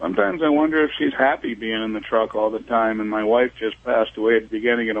 And sometimes I wonder if she's happy being in the truck all the time. And my wife just passed away at the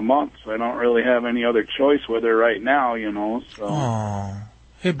beginning of the month, so I don't really have any other choice with her right now, you know. So. Oh.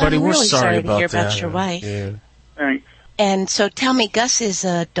 Hey, buddy, I'm we're really sorry to hear about that. about your wife. Yeah. Thanks. And so tell me, Gus is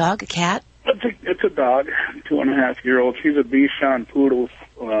a dog, a cat? It's a dog, 2.5-year-old. She's a Bichon Poodle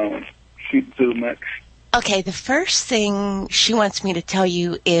Shih Tzu mix. Okay, the first thing she wants me to tell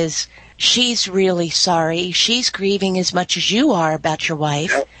you is she's really sorry. She's grieving as much as you are about your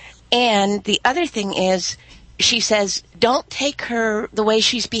wife. Yep. And the other thing is, she says, don't take her the way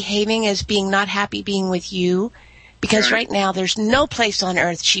she's behaving as being not happy being with you, because right now there's no place on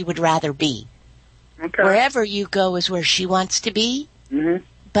earth she would rather be. Okay. Wherever you go is where she wants to be. Mm-hmm.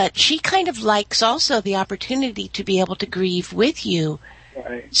 But she kind of likes also the opportunity to be able to grieve with you.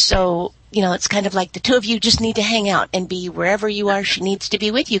 Right. So, you know, it's kind of like the two of you just need to hang out and be wherever you are. She needs to be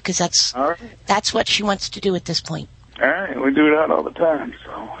with you, because that's what she wants to do at this point. All right. We do that all the time,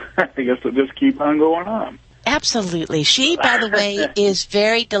 so I guess we'll just keep on going on. Absolutely. She, by the way, is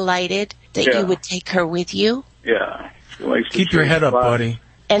very delighted that you would take her with you. Yeah. She likes to keep your head up, buddy.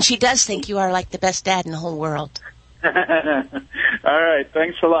 And she does think you are like the best dad in the whole world. All right.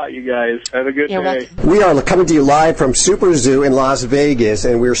 Thanks a lot, you guys. Have a good day. Welcome. We are coming to you live from Super Zoo in Las Vegas,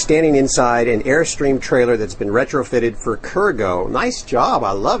 and we're standing inside an Airstream trailer that's been retrofitted for Kurgo. Nice job.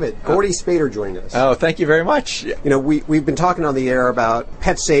 I love it. Gordy Spader joined us. Oh, thank you very much. You know, we've been talking on the air about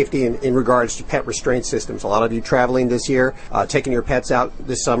pet safety in regards to pet restraint systems. A lot of you traveling this year, taking your pets out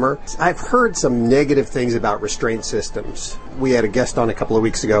this summer. I've heard some negative things about restraint systems. We had a guest on a couple of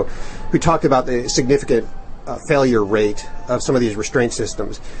weeks ago who talked about the significant failure rate of some of these restraint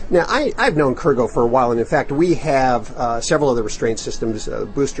systems. Now, I've known Kurgo for a while, and in fact, we have several of the restraint systems,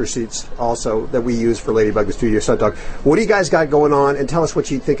 booster seats also, that we use for Ladybug, the Studio Sun Dog. What do you guys got going on, and tell us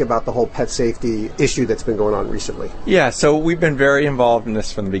what you think about the whole pet safety issue that's been going on recently. Yeah, so we've been very involved in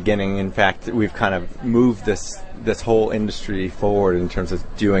this from the beginning. In fact, we've kind of moved this whole industry forward in terms of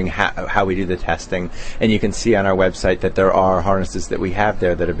doing how we do the testing. And you can see on our website that there are harnesses that we have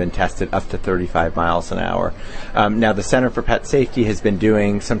there that have been tested up to 35 miles an hour. Now, the Center for Pet Safety has been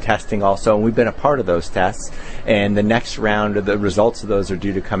doing some testing also, and we've been a part of those tests. And the next round of the results of those are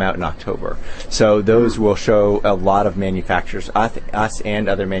due to come out in October. So those will show a lot of manufacturers, us and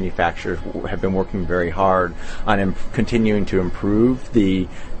other manufacturers have been working very hard on continuing to improve the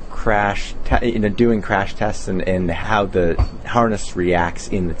doing crash tests and how the harness reacts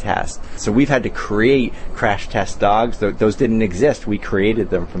in the test. So we've had to create crash test dogs. Those didn't exist. We created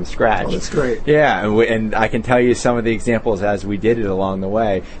them from scratch. Oh, that's great. Yeah, and I can tell you some of the examples as we did it along the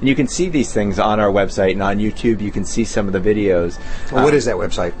way. And you can see these things on our website and on YouTube. You can see some of the videos. Well, what is that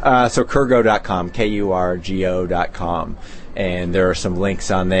website? So Kurgo.com, KURGO.com. And there are some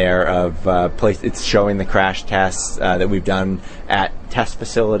links on there of it's showing the crash tests that we've done at test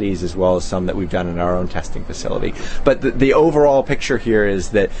facilities as well as some that we've done in our own testing facility. But the overall picture here is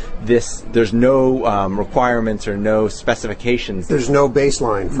that there's no requirements or no specifications. There's no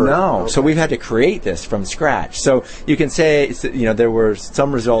baseline for no. So we've had to create this from scratch. So you can say there were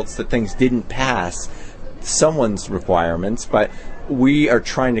some results that things didn't pass someone's requirements, but we are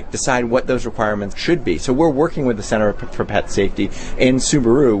trying to decide what those requirements should be. So we're working with the Center for Pet Safety and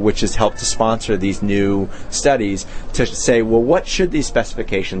Subaru, which has helped to sponsor these new studies, to say, well, what should these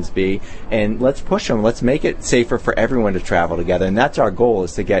specifications be? And let's push them. Let's make it safer for everyone to travel together. And that's our goal,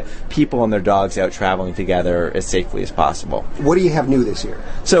 is to get people and their dogs out traveling together as safely as possible. What do you have new this year?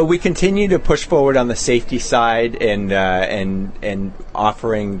 So we continue to push forward on the safety side and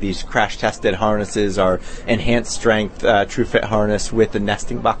offering these crash-tested harnesses. Our enhanced strength TrueFit harness with the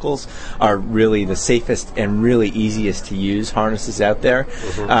nesting buckles are really the safest and really easiest to use harnesses out there.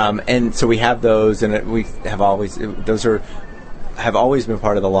 And so we have those, and we have always have always been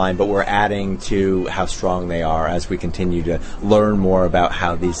part of the line, but we're adding to how strong they are as we continue to learn more about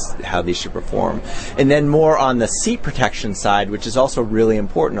how these should perform. And then more on the seat protection side, which is also really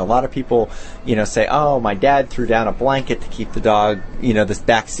important. A lot of people, say, "Oh, my dad threw down a blanket to keep the dog, this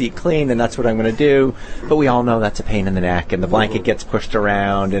back seat clean, and that's what I'm going to do." But we all know that's a pain in the neck, and the blanket gets pushed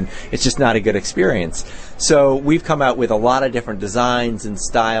around, and it's just not a good experience. So we've come out with a lot of different designs and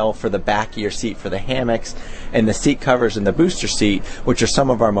style for the back of your seat for the hammocks and the seat covers and the booster seat, which are some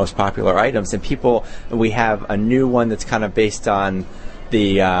of our most popular items. And we have a new one that's kind of based on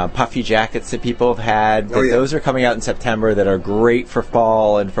the puffy jackets that people have had. Those are coming out in September that are great for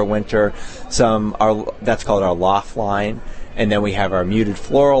fall and for winter. That's called our Loft line. And then we have our muted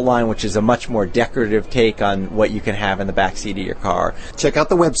floral line, which is a much more decorative take on what you can have in the back seat of your car. Check out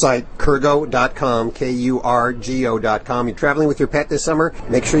the website, Kurgo.com, KURGO.com. You're traveling with your pet this summer?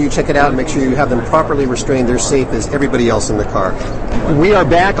 Make sure you check it out and make sure you have them properly restrained. They're safe as everybody else in the car. We are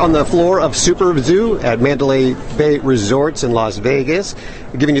back on the floor of Super Zoo at Mandalay Bay Resorts in Las Vegas.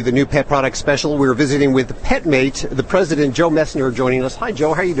 We're giving you the new pet product special. We're visiting with PetMate, the president, Joe Messner, joining us. Hi,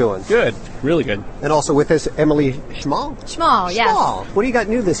 Joe. How are you doing? Good. Really good. And also with us, Emily Schmall. Schmall, yes. Schmall. What do you got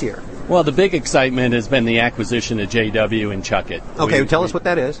new this year? Well, the big excitement has been the acquisition of JW and Chuck It. Okay, tell us what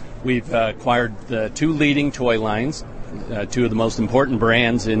that is. We've acquired the two leading toy lines, two of the most important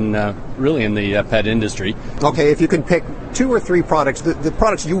brands in the pet industry. Okay, if you can pick two or three products, the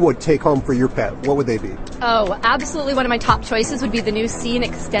products you would take home for your pet, what would they be? Oh, absolutely. One of my top choices would be the new See and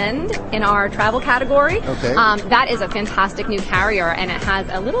Extend in our travel category. Okay. That is a fantastic new carrier, and it has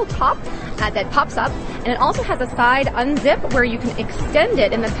a little top that pops up, and it also has a side unzip where you can extend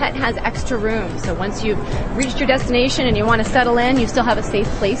it, and the pet has extra room. So once you've reached your destination and you want to settle in, you still have a safe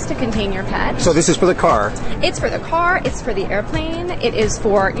place to contain your pet. So this is for the car? It's for the car. It's for the airplane. It is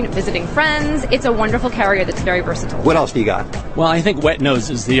for visiting friends. It's a wonderful carrier that's very versatile. What else do you got? Well, I think Wet Nose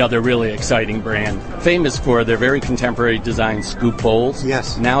is the other really exciting brand. Famous for their very contemporary design scoop bowls.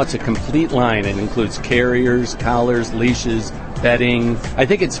 Yes. Now it's a complete line. It includes carriers, collars, leashes, bedding. I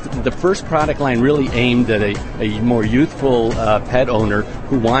think it's the first product line really aimed at a more youthful pet owner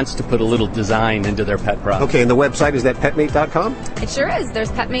who wants to put a little design into their pet product. Okay, and the website, is that petmate.com? It sure is.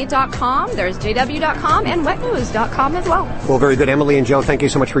 There's petmate.com, there's jw.com, and wetnose.com as well. Well, very good. Emily and Joe, thank you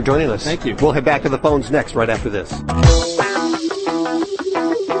so much for joining us. Thank you. We'll head back to the phones next, right after this.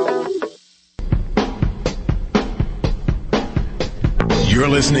 You're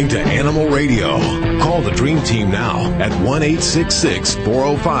listening to Animal Radio. Call the Dream Team now at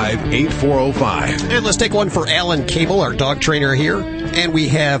 1-866-405-8405. And let's take one for Alan Cable, our dog trainer here. And we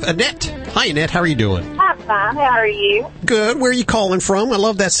have Annette. Hi, Annette. How are you doing? I'm fine. How are you? Good. Where are you calling from? I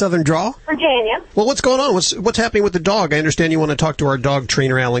love that southern drawl. Virginia. Well, what's going on? What's happening with the dog? I understand you want to talk to our dog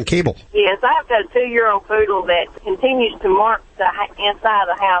trainer, Alan Cable. Yes, I've got a 2-year-old poodle that continues to mark the inside of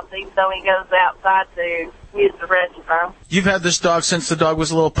the house, even though he goes outside to use the restroom. You've had this dog since the dog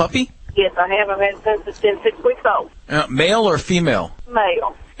was a little puppy? Yes, I have. I've had it since it's been 6 weeks old. Male or female?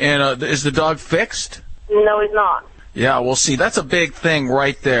 Male. And is the dog fixed? No, he's not. Yeah, well, see, that's a big thing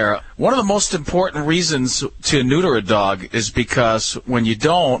right there. One of the most important reasons to neuter a dog is because when you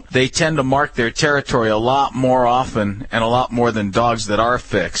don't, they tend to mark their territory a lot more often and a lot more than dogs that are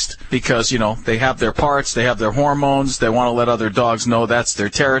fixed. Because, you know, they have their parts, they have their hormones, they want to let other dogs know that's their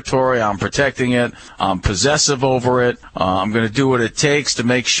territory, I'm protecting it, I'm possessive over it, I'm going to do what it takes to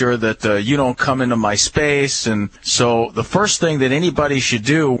make sure that you don't come into my space. And so the first thing that anybody should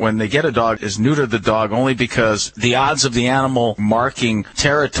do when they get a dog is neuter the dog, only because the odds of the animal marking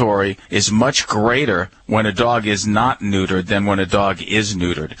territory is much greater when a dog is not neutered than when a dog is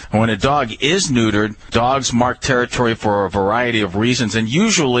neutered. And when a dog is neutered, dogs mark territory for a variety of reasons, and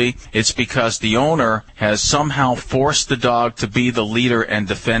usually it's because the owner has somehow forced the dog to be the leader and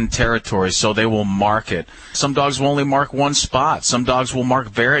defend territory, so they will mark it. Some dogs will only mark one spot. Some dogs will mark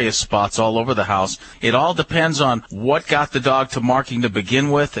various spots all over the house. It all depends on what got the dog to marking to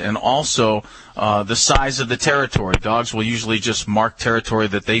begin with, and also the size of the territory. Dogs will usually just mark territory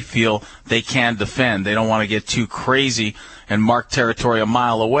that they feel they can defend. They don't want to get too crazy and mark territory a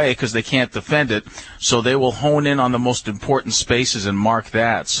mile away because they can't defend it. So they will hone in on the most important spaces and mark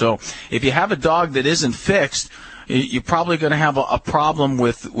that. So if you have a dog that isn't fixed, you're probably going to have a problem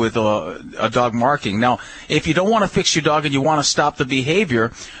with a dog marking. Now, if you don't want to fix your dog and you want to stop the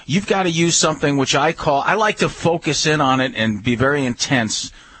behavior, you've got to use something which I like to focus in on it and be very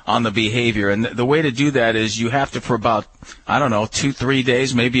intense on the behavior. And the way to do that is you have to, for about, 2-3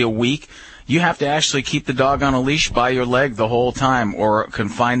 days, maybe a week, you have to actually keep the dog on a leash by your leg the whole time, or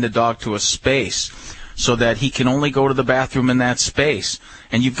confine the dog to a space so that he can only go to the bathroom in that space.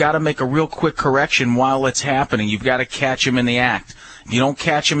 And you've got to make a real quick correction while it's happening. You've got to catch him in the act. If you don't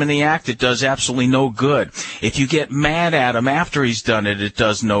catch him in the act, it does absolutely no good. If you get mad at him after he's done it, it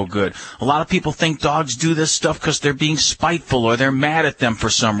does no good. A lot of people think dogs do this stuff because they're being spiteful or they're mad at them for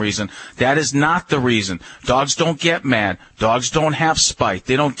some reason. That is not the reason. Dogs don't get mad. Dogs don't have spite.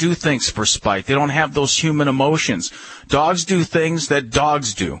 They don't do things for spite. They don't have those human emotions. Dogs do things that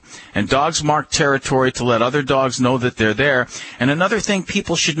dogs do. And dogs mark territory to let other dogs know that they're there. And another thing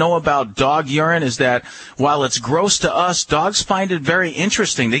people should know about dog urine is that while it's gross to us, dogs find it very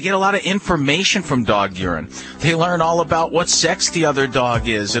interesting. They get a lot of information from dog urine. They learn all about what sex the other dog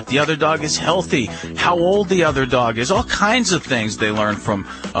is, if the other dog is healthy, how old the other dog is, all kinds of things they learn from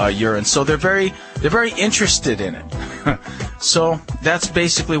urine. So they're very interested in it. So that's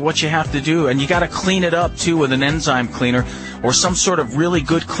basically what you have to do. And you got to clean it up, too, with an enzyme cleaner or some sort of really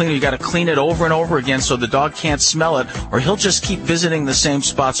good cleaner. You got to clean it over and over again so the dog can't smell it, or he'll just keep visiting the same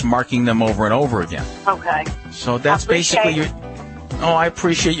spots, marking them over and over again. Okay. So that's basically your... Oh, I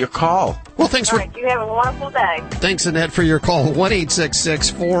appreciate your call. Well, thanks for... All right, you have a wonderful day. Thanks, Annette, for your call.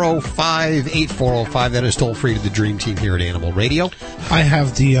 1-866-405-8405. That is toll free to the Dream Team here at Animal Radio. I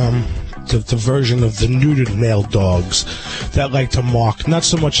have the version of the neutered male dogs that like to mark, not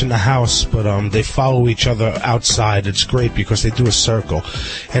so much in the house, but they follow each other outside. It's great because they do a circle.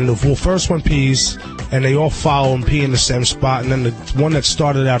 And the first one pees, and they all follow and pee in the same spot, and then the one that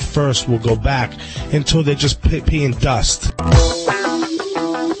started out first will go back until they just pee in dust.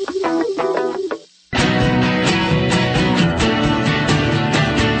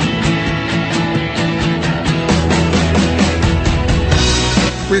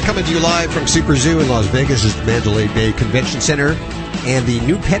 We're coming to you live from Super Zoo in Las Vegas. It's the Mandalay Bay Convention Center and the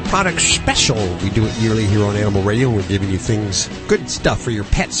new pet product special. We do it yearly here on Animal Radio. We're giving you things, good stuff for your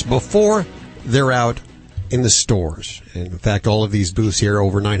pets before they're out in the stores. And in fact, all of these booths here,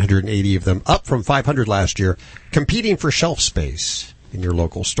 over 980 of them, up from 500 last year, competing for shelf space in your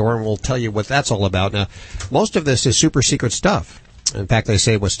local store. And we'll tell you what that's all about. Now, most of this is super secret stuff. In fact, they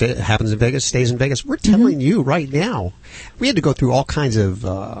say what happens in Vegas stays in Vegas. We're telling you right now. We had to go through all kinds of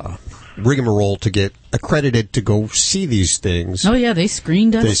rigmarole to get accredited to go see these things. Oh, yeah, they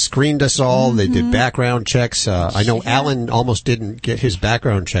screened us. They screened us all. Mm-hmm. They did background checks. I know Alan almost didn't get his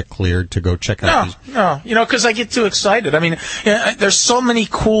background check cleared to go check out. No, because I get too excited. I mean, there's so many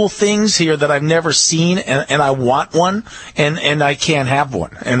cool things here that I've never seen, and I want one, and I can't have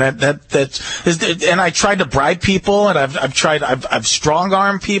one. And and I tried to bribe people, and I've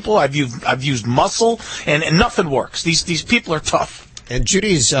strong-armed people. I've used muscle, and nothing works. These people are tough. And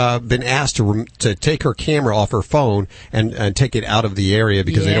Judy's been asked to take her camera off her phone and take it out of the area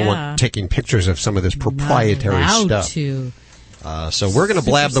because they don't want taking pictures of some of this proprietary stuff. So we're going to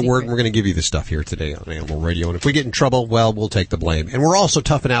blab the word, and we're going to give you the stuff here today on Animal Radio. And if we get in trouble, well, we'll take the blame. And we're also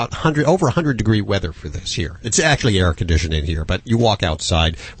toughing out over 100-degree weather for this here. It's actually air conditioned in here, but you walk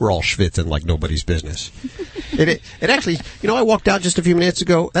outside, we're all schwitzing like nobody's business. It actually, I walked out just a few minutes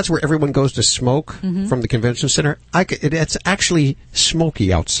ago. That's where everyone goes to smoke from the convention center. It's actually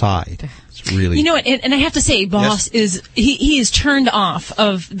smoky outside. It's really... You know what, and I have to say, Boss is turned off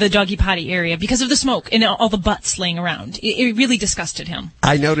of the doggy potty area because of the smoke and all the butts laying around. It really disgusted him.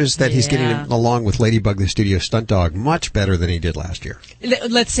 I noticed that he's getting along with Ladybug, the studio stunt dog, much better than he did last year.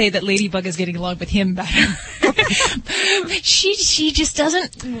 Let's say that Ladybug is getting along with him better. She just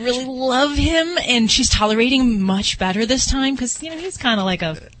doesn't really love him, and she's tolerating him much better this time because, he's kind of like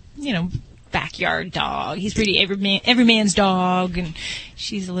a, backyard dog. He's pretty every man's dog, and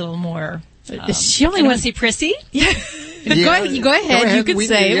she's a little more. She only went to say prissy. Yeah. Go ahead. You can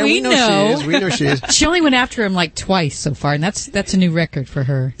say it. We know. We know she is. She only went after him like twice so far, and that's a new record for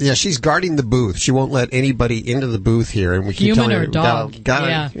her. Yeah, she's guarding the booth. She won't let anybody into the booth here, and we keep Human telling or her, dog.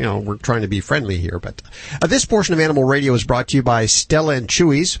 we're trying to be friendly here. But this portion of Animal Radio is brought to you by Stella and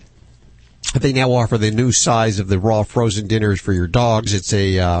Chewy's. They now offer the new size of the raw frozen dinners for your dogs. It's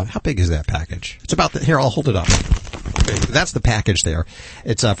a, how big is that package? It's about here, I'll hold it up. Okay, that's the package there.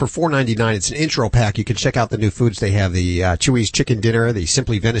 It's, for $4.99. It's an intro pack. You can check out the new foods. They have the, Chewy's Chicken Dinner, the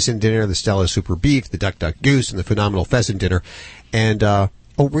Simply Venison Dinner, the Stella Super Beef, the Duck Duck Goose, and the Phenomenal Pheasant Dinner. And,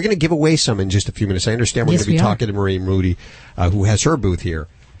 we're going to give away some in just a few minutes. I understand we're going to be talking to Marie Moody, who has her booth here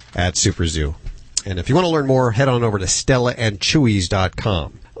at Super Zoo. And if you want to learn more, head on over to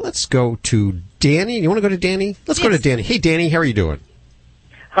StellaandChewy's.com. Let's go to Danny. You want to go to Danny? Let's go to Danny. Hey, Danny, how are you doing?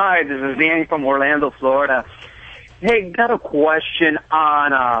 Hi, this is Danny from Orlando, Florida. Hey, got a question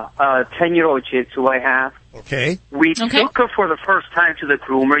on a 10-year-old Shih Tzu I have. Okay. We took her for the first time to the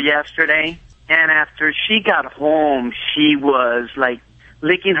groomer yesterday, and after she got home, she was,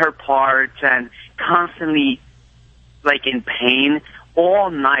 licking her parts and constantly, in pain.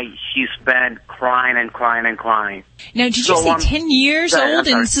 All night she spent crying and crying and crying. Now, did you say 10 years old,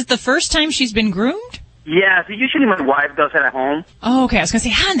 and this is the first time she's been groomed? Yeah, so usually my wife does it at home. Oh, okay. I was going to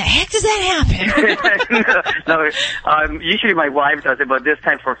say, how in the heck does that happen? No, usually my wife does it, but this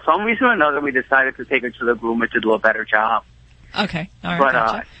time, for some reason or another, we decided to take her to the groomer to do a better job. Okay. All right. But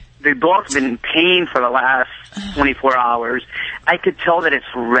gotcha. The dog's been in pain for the last 24 hours. I could tell that it's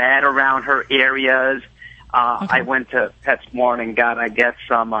red around her areas. I went to PetSmart and got,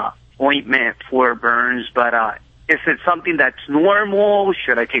 some ointment for burns, but is it something that's normal?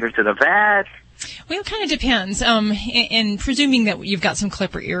 Should I take her to the vet? Well, it kind of depends. And presuming that you've got some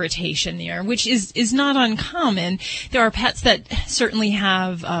clipper irritation there, which is not uncommon, there are pets that certainly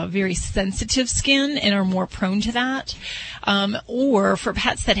have very sensitive skin and are more prone to that. Or for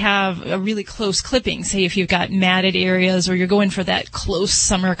pets that have a really close clipping, say if you've got matted areas or you're going for that close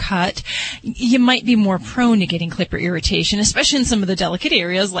summer cut, you might be more prone to getting clipper irritation, especially in some of the delicate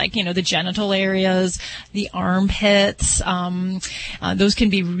areas like, the genital areas, the armpits. Those can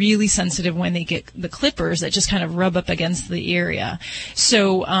be really sensitive when they get the clippers that just kind of rub up against the area.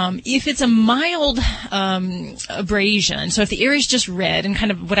 So if it's a mild abrasion, so if the area is just red and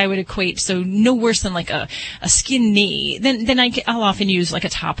kind of what I would equate, so no worse than like a skin knee, then I'll often use like a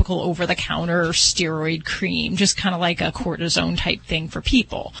topical over-the-counter steroid cream, just kind of like a cortisone type thing for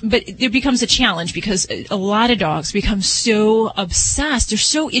people. But it becomes a challenge because a lot of dogs become so obsessed, they're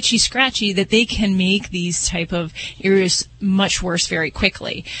so itchy scratchy that they can make these type of areas much worse very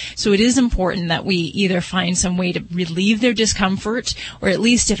quickly. So it is important that we either find some way to relieve their discomfort, or at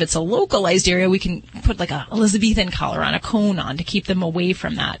least if it's a localized area, we can put like a Elizabethan collar on, a cone on, to keep them away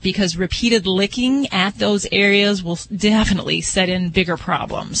from that, because repeated licking at those areas will definitely set in bigger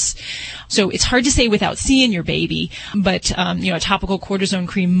problems. So it's hard to say without seeing your baby, but a topical cortisone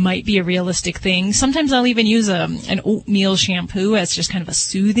cream might be a realistic thing. Sometimes I'll even use an oatmeal shampoo as just kind of a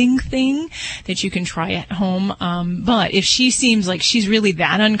soothing thing that you can try at home. But if she seems like she's really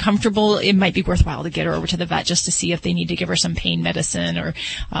that uncomfortable, it might be worthwhile to get her over to the vet just to see if they need to give her some pain medicine or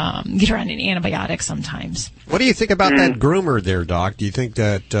get her on an antibiotic sometimes. What do you think about that groomer there, Doc? Do you think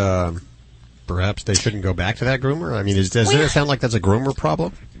that perhaps they shouldn't go back to that groomer? I mean, does it sound like that's a groomer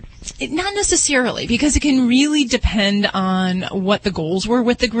problem? Not necessarily, because it can really depend on what the goals were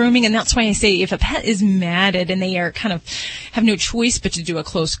with the grooming, and that's why I say if a pet is matted and they are kind of have no choice but to do a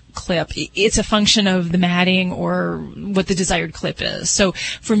close clip, it's a function of the matting or what the desired clip is. So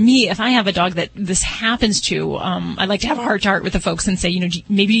for me, if I have a dog that this happens to, I like to have a heart-to-heart with the folks and say,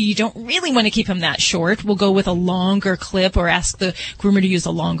 maybe you don't really want to keep him that short. We'll go with a longer clip or ask the groomer to use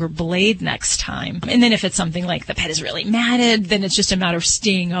a longer blade next time. And then if it's something like the pet is really matted, then it's just a matter of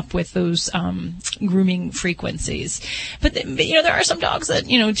staying up up with those grooming frequencies. But there are some dogs that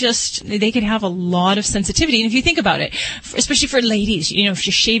just they could have a lot of sensitivity. And if you think about it, especially for ladies, if you're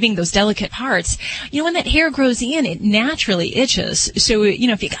shaving those delicate parts, when that hair grows in, it naturally itches. So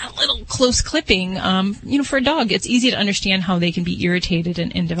if you got a little close clipping, for a dog, it's easy to understand how they can be irritated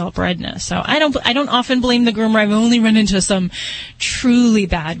and develop redness. So I don't often blame the groomer. I've only run into some truly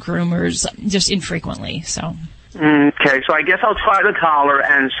bad groomers just infrequently. So. Okay, so I guess I'll try the collar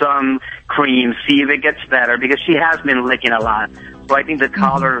and some cream, see if it gets better, because she has been licking a lot. So I think the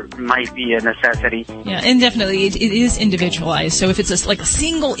collar might be a necessity. Yeah, and definitely it is individualized. So if it's like a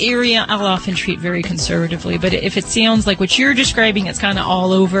single area, I'll often treat very conservatively. But if it sounds like what you're describing, it's kind of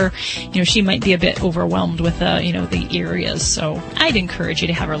all over, she might be a bit overwhelmed with the areas. So I'd encourage you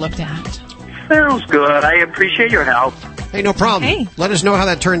to have her looked at. Sounds good. I appreciate your help. Hey, no problem. Hey. Let us know how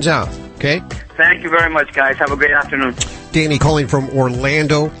that turns out, okay? Thank you very much, guys. Have a great afternoon. Danny calling from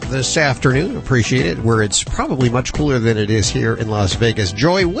Orlando this afternoon. Appreciate it, where it's probably much cooler than it is here in Las Vegas.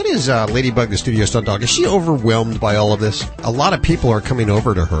 Joy, what is Ladybug, the studio stunt dog? Is she overwhelmed by all of this? A lot of people are coming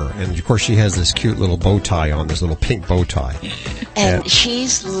over to her, and of course she has this cute little bow tie on, this little pink bow tie. And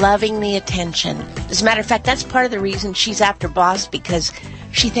she's loving the attention. As a matter of fact, that's part of the reason she's after Boss, because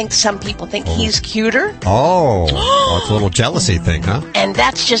she thinks some people think he's cuter. Oh, it's a little jealousy thing, huh? And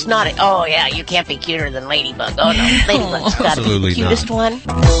that's just not it. Oh, yeah, you can't be cuter than Ladybug. Oh, no, Ladybug's got to be the cutest one.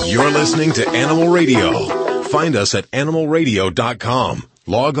 You're listening to Animal Radio. Find us at animalradio.com.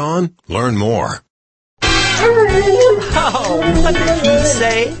 Log on, learn more. Oh, what did he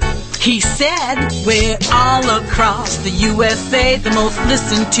say? He said, we're all across the USA, the most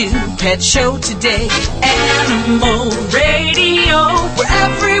listened to pet show today. Animal Radio, we're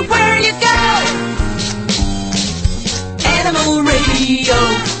everywhere you go. Animal Radio.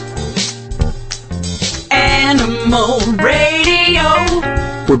 Animal Radio.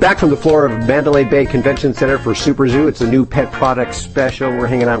 We're back from the floor of Mandalay Bay Convention Center for Super Zoo. It's a new pet product special. We're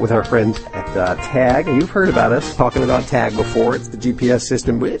hanging out with our friends at TAG. You've heard about us talking about TAG before. It's the GPS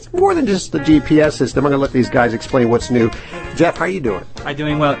system, but it's more than just the GPS system. I'm going to let these guys explain what's new. Jeff, how are you doing? I'm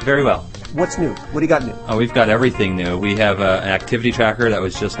doing well, very well. What's new? What do you got new? Oh, we've got everything new. We have an activity tracker that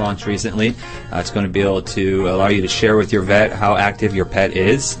was just launched recently. It's going to be able to allow you to share with your vet how active your pet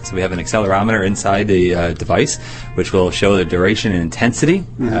is. So we have an accelerometer inside the device, which will show the duration and intensity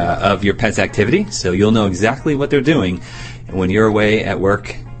of your pet's activity. So you'll know exactly what they're doing when you're away at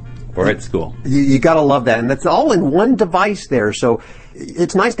work or at school. You got to love that. And that's all in one device there. So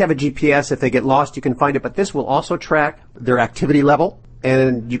it's nice to have a GPS. If they get lost, you can find it. But this will also track their activity level.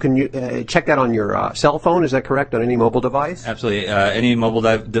 And you can check that on your cell phone, is that correct, on any mobile device? Absolutely. Any mobile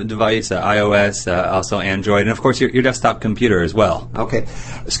device, iOS, also Android, and of course your desktop computer as well. Okay.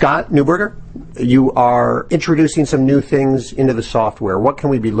 Scott Neuberger, you are introducing some new things into the software. What can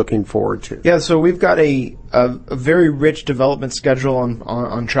we be looking forward to? Yeah, so we've got a very rich development schedule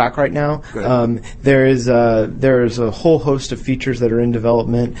on track right now. There is a whole host of features that are in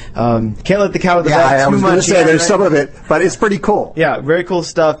development. Can't let the cat out of the bag too much. I was going to say there's some of it, but it's pretty cool. Yeah, very cool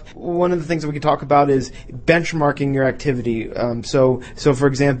stuff. One of the things that we can talk about is benchmarking your activity. So for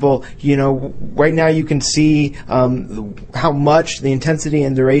example, right now you can see how much the intensity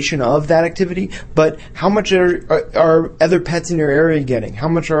and duration of that activity, but how much are other pets in your area getting? How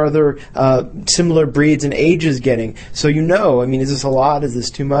much are other similar breeds and ages getting? So is this a lot? Is this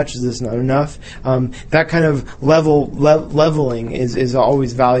too much? Is this not enough? That kind of leveling is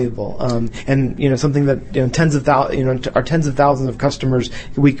always valuable. And something that tens of thousands of customers,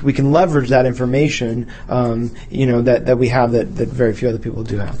 we can leverage that information, that we have that very few other people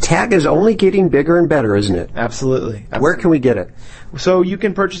do have. TAG is only getting bigger and better, isn't it? Absolutely. Where can we get it? So you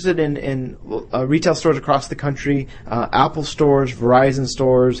can purchase it in retail stores across the country, Apple stores, Verizon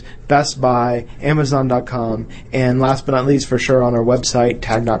stores, Best Buy, Amazon.com, and last but not least, for sure, on our website,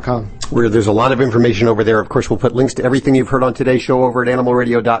 tag.com. Where there's a lot of information over there. Of course, we'll put links to everything you've heard on today's show over at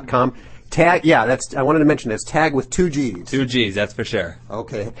animalradio.com. TAG, yeah, I wanted to mention it's TAG with 2 G's. 2 G's, that's for sure.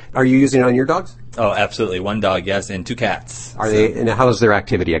 Okay. Are you using it on your dogs? Oh, absolutely. 1 dog, yes, and 2 cats. And how's their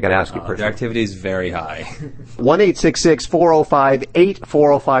activity? I got to ask you personally. Their activity is very high.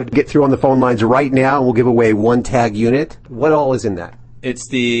 1-866-405-8405 to get through on the phone lines right now, and we'll give away 1 TAG unit. What all is in that? It's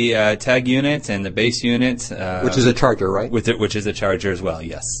the TAG unit and the base unit. Which is a charger, right? Which is a charger as well,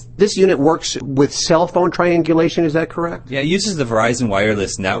 yes. This unit works with cell phone triangulation, is that correct? Yeah, it uses the Verizon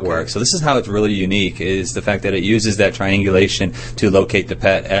wireless network. Okay. So this is how it's really unique, is the fact that it uses that triangulation to locate the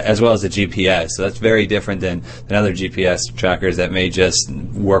pet, as well as the GPS. So that's very different than other GPS trackers that may just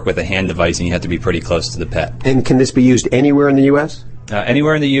work with a hand device and you have to be pretty close to the pet. And can this be used anywhere in the U.S.?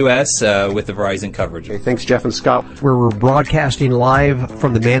 Anywhere in the U.S. With the Verizon coverage. Okay, thanks, Jeff and Scott. We're broadcasting live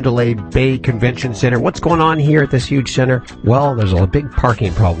from the Mandalay Bay Convention Center. What's going on here at this huge center? Well, there's a big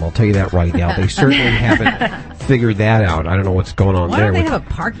parking problem. I'll tell you that right now. They certainly haven't figured that out. I don't know what's going on Why there. don't they have a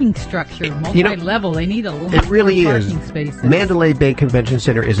parking structure, multi-level? They need a lot It really more is. parking spaces. Mandalay Bay Convention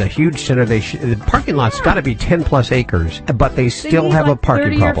Center is a huge center. The parking lot's got to be 10 plus acres, but they still need have a like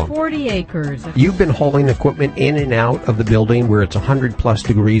parking 30 problem. or 40 acres. You've been hauling equipment in and out of the building where it's 100 plus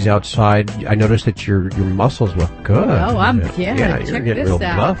degrees outside. I noticed that your muscles look good. Oh, you're check getting this real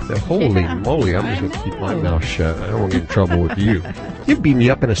out. buff. Holy moly, I'm just going to keep my mouth shut. I don't want to get in trouble with you. You'd beat me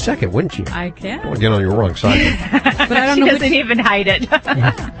up in a second, wouldn't you? I can. I want to get on your wrong side. But I don't She know doesn't even hide it. But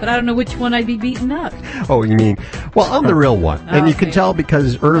I don't know which one I'd be beating up. Oh, you mean? Well, I'm the real one, and you can tell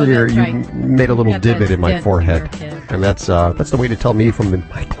because earlier that's you right. made a little Got divot that in my dent in forehead, your head. and that's the way to tell me from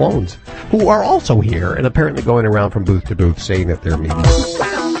my clones, who are also here and apparently going around from booth to booth saying that they're me.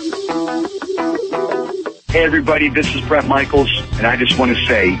 Hey everybody, this is Brett Michaels, and I just want to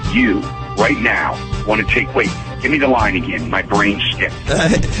say, you, right now, want to take, wait, give me the line again, my brain skipped.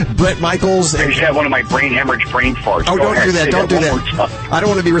 Brett Michaels. I just had one of my brain hemorrhage brain farts. Oh, Go don't ahead, do that, say don't do one that. more time. I don't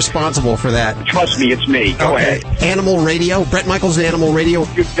want to be responsible for that. Trust me, it's me. Go ahead. Animal Radio, Brett Michaels, Animal Radio.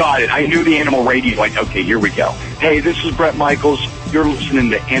 You got it. I knew the Animal Radio. Like, okay, here we go. Hey, this is Brett Michaels. You're listening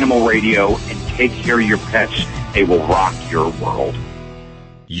to Animal Radio, and take care of your pets. They will rock your world.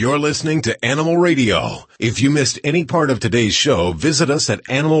 You're listening to Animal Radio. If you missed any part of today's show, visit us at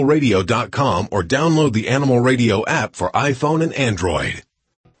animalradio.com or download the Animal Radio app for iPhone and Android.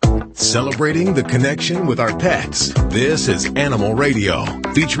 Celebrating the connection with our pets. This is Animal Radio,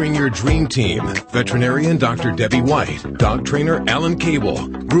 featuring your dream team. Veterinarian Dr. Debbie White, dog trainer Alan Cable,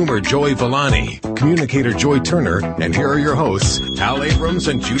 groomer Joey Villani, communicator Joy Turner, and here are your hosts, Hal Abrams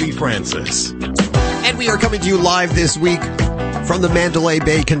and Judy Francis. And we are coming to you live this week from the Mandalay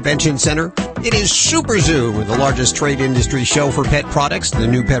Bay Convention Center. It is Super Zoo, the largest trade industry show for pet products, the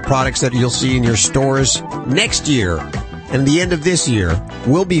new pet products that you'll see in your stores next year. And the end of this year,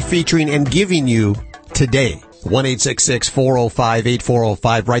 we'll be featuring and giving you today.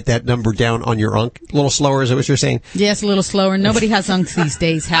 1-866-405-8405. Write that number down on your unk. A little slower, is that what you're saying? Yes, a little slower. Nobody has unks these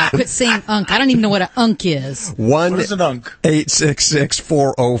days, Hal. Quit saying unk. I don't even know what an unk is. What is an unk?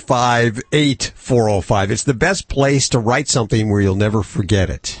 1-866-405-8405. It's the best place to write something where you'll never forget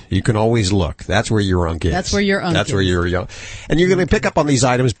it. You can always look. That's where your unk is. That's where your unk That's is. where you're young. And you're going to pick up on these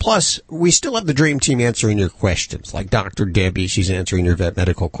items. Plus, we still have the Dream Team answering your questions. Like Dr. Debbie, she's answering your vet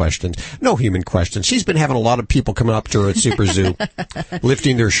medical questions. No human questions. She's been having a lot of people coming up to her at Super Zoo,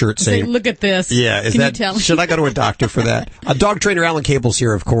 lifting their shirts saying, Look at this. yeah, is Can that, you tell? should I go to a doctor for that? Dog trainer Alan Cable's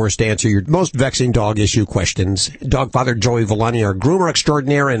here, of course, to answer your most vexing dog issue questions. Dog father Joey Villani, our groomer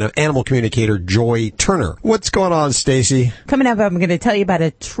extraordinaire, and animal communicator Joy Turner. What's going on, Stacy? Coming up, I'm going to tell you about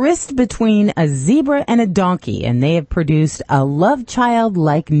a tryst between a zebra and a donkey, and they have produced a love child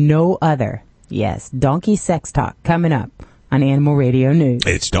like no other. Yes, donkey sex talk coming up on Animal Radio News.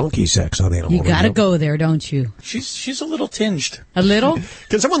 It's donkey sex on Animal You gotta Radio. go there, don't you? She's a little tinged. A little?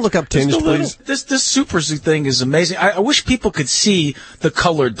 Can someone look up tinged, Just a little. please? This Super Zoo thing is amazing. I wish people could see the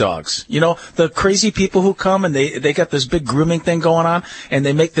colored dogs. You know, the crazy people who come and they got this big grooming thing going on, and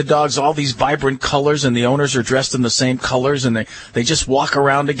they make the dogs all these vibrant colors, and the owners are dressed in the same colors, and they just walk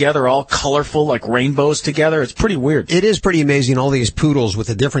around together, all colorful like rainbows together. It's pretty weird. It is pretty amazing, all these poodles with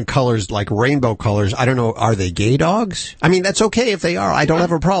the different colors, like rainbow colors. I don't know, are they gay dogs? I mean, that's okay if they are. I don't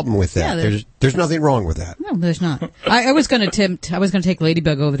have a problem with that. Yeah, There's nothing wrong with that. No, there's not. I was going to take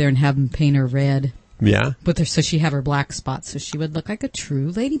Ladybug over there and have him paint her red. Yeah. With her, so she have her black spots, so she would look like a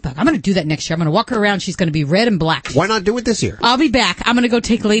true ladybug. I'm going to do that next year. I'm going to walk her around. She's going to be red and black. Why not do it this year? I'll be back. I'm going to go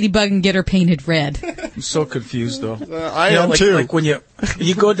take Ladybug and get her painted red. I'm so confused though. I am too. Like when you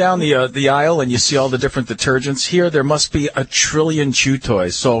go down the aisle and you see all the different detergents. Here there must be a trillion chew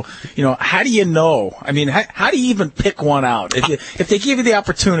toys. So how do you know? I mean, how do you even pick one out? If they give you the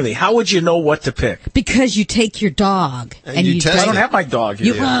opportunity, how would you know what to pick? Because you take your dog and you test. I don't have my dog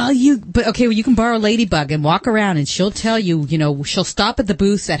here. But you can borrow Ladybug and walk around, and she'll tell you. She'll stop at the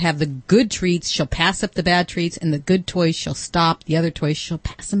booths that have the good treats. She'll pass up the bad treats, and the good toys she'll stop. The other toys she'll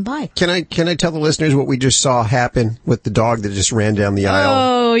pass them by. Can I tell the listeners what we just saw happen with the dog that just ran down the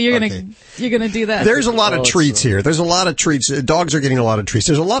aisle? Oh, you're gonna do that. There's a lot of treats here. There's a lot of treats. Dogs are getting a lot of treats.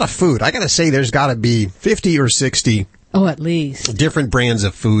 There's a lot of food. I gotta say, there's gotta be 50 or 60. Oh, at least. Different brands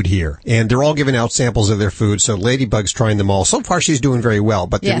of food here. And they're all giving out samples of their food, so Ladybug's trying them all. So far, she's doing very well.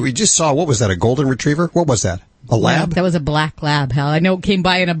 But we just saw, what was that, a golden retriever? What was that? A lab? That was a black lab, Hal. I know it came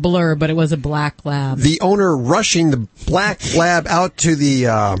by in a blur, but it was a black lab. The owner rushing the black lab out to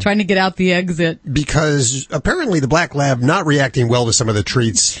the... trying to get out the exit. Because apparently the black lab not reacting well to some of the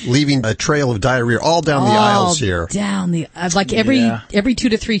treats, leaving a trail of diarrhea all down the aisles here. Down the... like every 2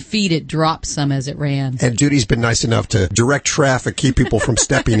 to 3 feet, it dropped some as it ran. And Judy's been nice enough to direct traffic, keep people from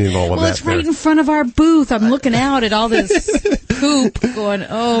stepping in all of that. Well, it's right in front of our booth. I'm looking out at all this poop going,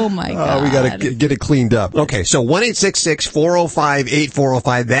 oh, my God. We got to get it cleaned up. Okay, so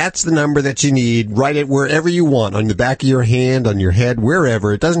 1-866-405-8405. That's the number that you need. Write it wherever you want, on the back of your hand, on your head,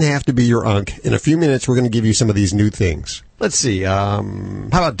 wherever. It doesn't have to be your unk. In a few minutes, we're going to give you some of these new things. Let's see. How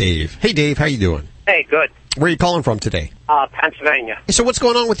about Dave? Hey, Dave, how you doing? Hey, good. Where are you calling from today? Pennsylvania. So what's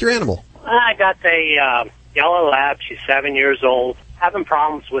going on with your animal? I got a yellow lab. She's 7 years old. Having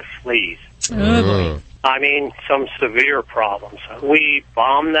problems with fleas. I mean, some severe problems. We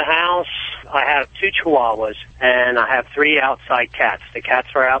bombed the house. I have 2 chihuahuas, and I have 3 outside cats. The cats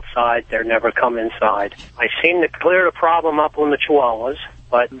are outside. They never come inside. I seem to clear the problem up on the chihuahuas,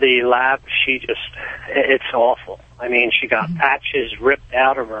 but the lab, it's awful. I mean, she got patches ripped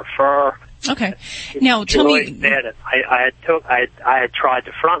out of her fur. Okay. Now, tell me... I had tried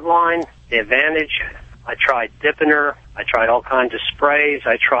the Frontline, the Advantage. I tried dipping her. I tried all kinds of sprays.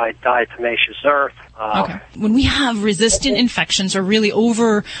 I tried diatomaceous earth. Okay. When we have resistant infections or really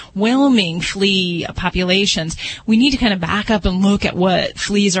overwhelming flea populations, we need to kind of back up and look at what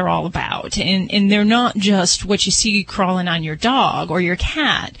fleas are all about. And they're not just what you see crawling on your dog or your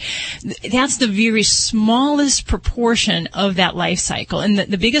cat. That's the very smallest proportion of that life cycle. And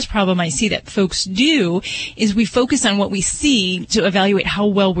the biggest problem I see that folks do is we focus on what we see to evaluate how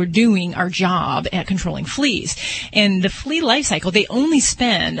well we're doing our job at controlling fleas. And the flea life cycle, they only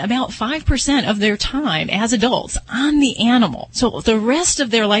spend about 5% of their time as adults on the animal. So the rest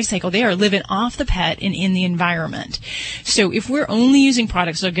of their life cycle, they are living off the pet and in the environment. So if we're only using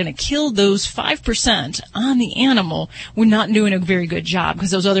products that are going to kill those 5% on the animal, we're not doing a very good job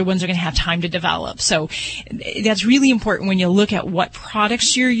because those other ones are going to have time to develop. So that's really important when you look at what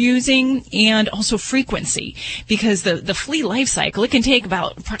products you're using and also frequency, because the flea life cycle, it can take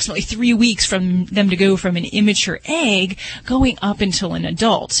about approximately 3 weeks from them to go from an immature egg going up until an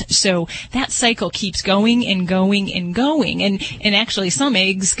adult. So that cycle keeps going and going and going. And actually some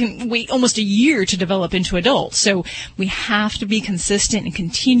eggs can wait almost a year to develop into adults. So we have to be consistent and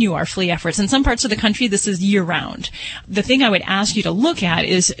continue our flea efforts. In some parts of the country, this is year round. The thing I would ask you to look at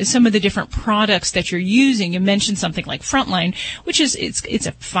is some of the different products that you're using. You mentioned something like Frontline, which is, it's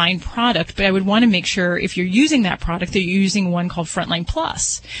a fine product, but I would want to make sure if you're using that product that you're using one called Frontline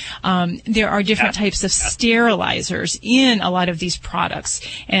Plus. There are different types of sterilizers in a lot of these products,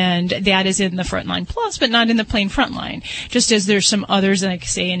 and that is in the Frontline Plus, but not in the plain Frontline. Just as there's some others, like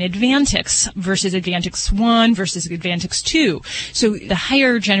say in Advantix versus Advantix 1 versus Advantix 2. So the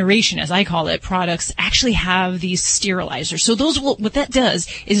higher generation, as I call it, products actually have these sterilizers. So what that does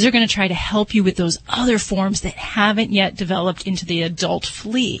is they're going to try to help you with those other forms that haven't yet developed into the adult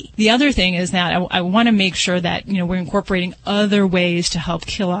flea. The other thing is that I want to make sure that, we're incorporating other ways to help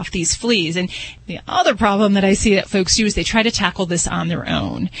kill off these fleas. And the other problem that I see that folks do is they try to tackle this on their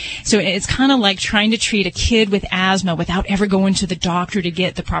own. So it's kind of like trying to treat a kid with asthma without ever going to the doctor to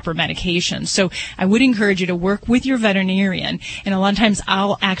get the proper medication. So I would encourage you to work with your veterinarian. And a lot of times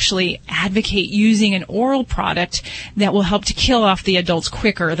I'll actually advocate using an oral product that will help to kill off the adults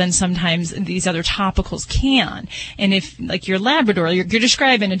quicker than sometimes these other topicals can. And if, like your Labrador, you're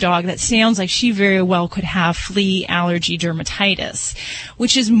describing a dog that sounds like she very well could have flea allergy dermatitis,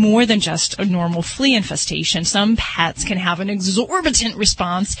 which is more than just a normal flea infestation. Some pets can have an exorbitant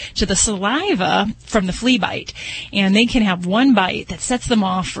response to the saliva from the flea bite, and they can have one bite that sets them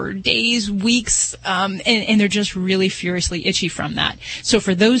off for days, weeks, and they're just really furiously itchy from that. So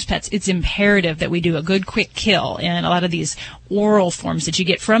for those pets, it's imperative that we do a good quick kill, and a lot of these oral forms that you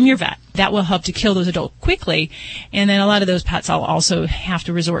get from your vet, that will help to kill those adults quickly. And then a lot of those pets I'll also have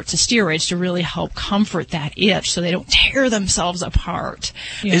to resort to steroids to really help comfort that itch so they don't tear themselves apart.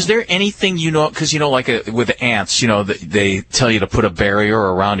 Is there anything, because like with ants, they tell you to put a barrier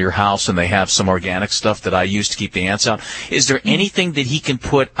around your house, and they have some organic stuff that I use to keep the ants out. Is there anything that he can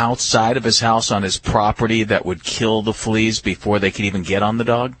put outside of his house on his property that would kill the fleas before they could even get on the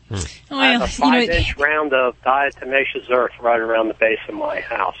dog? I have a 5-inch round of diatomaceous earth right around the base of my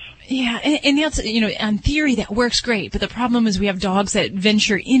house. Yeah, and that's, in theory that works great, but the problem is we have dogs that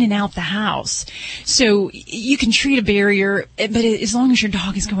venture in and out the house. So you can treat a barrier, but as long as your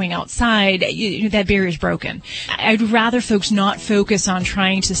dog is going outside, that barrier is broken. I'd rather folks not focus on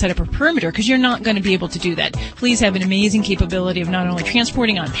trying to set up a perimeter, because you're not going to be able to do that. Fleas have an amazing capability of not only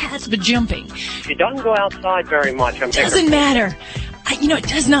transporting on pads, but jumping. She doesn't go outside very much. Doesn't matter. It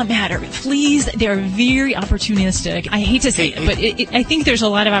does not matter. Fleas, they're very opportunistic. I hate to say it, but I think there's a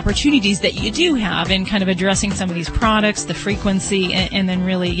lot of opportunities that you do have in kind of addressing some of these products, the frequency, and then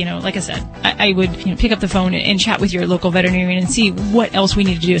really, like I said, I would pick up the phone and chat with your local veterinarian and see what else we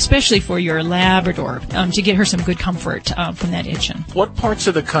need to do, especially for your Labrador, to get her some good comfort from that itching. What parts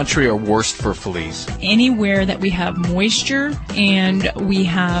of the country are worst for fleas? Anywhere that we have moisture and we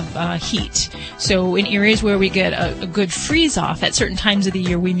have heat. So in areas where we get a good freeze-off at certain times of the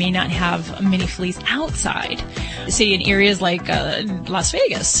year, we may not have many fleas outside. Say in areas like Las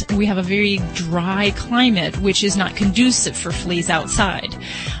Vegas, we have a very dry climate, which is not conducive for fleas outside.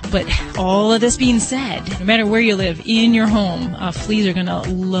 But all of this being said, no matter where you live, in your home, fleas are going to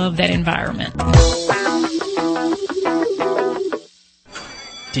love that environment.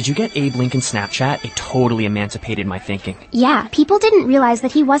 Did you get Abe Lincoln's Snapchat? It totally emancipated my thinking. Yeah, people didn't realize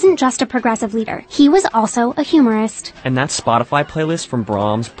that he wasn't just a progressive leader. He was also a humorist. And that Spotify playlist from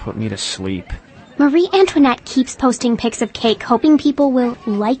Brahms put me to sleep. Marie Antoinette keeps posting pics of cake, hoping people will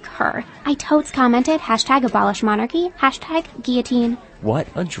like her. I totes commented, #abolish monarchy, #guillotine. What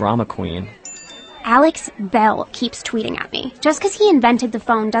a drama queen. Alex Bell keeps tweeting at me. Just because he invented the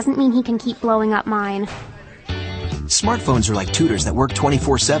phone doesn't mean he can keep blowing up mine. Smartphones are like tutors that work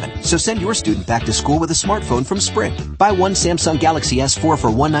 24/7, so send your student back to school with a smartphone from Sprint. Buy one Samsung Galaxy S4 for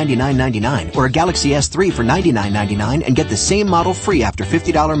 $199.99 or a Galaxy S3 for $99.99 and get the same model free after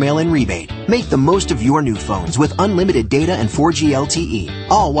 $50 mail-in rebate. Make the most of your new phones with unlimited data and 4G LTE,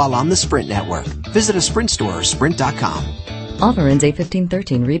 all while on the Sprint network. Visit a Sprint store or Sprint.com. Offer ends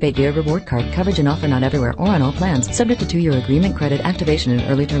 8/15/13. Rebate via reward card. Coverage and offer not everywhere or on all plans. Subject to 2-year agreement, credit, activation, and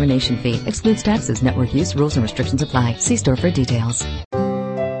early termination fee. Excludes taxes. Network use, rules, and restrictions apply. See store for details.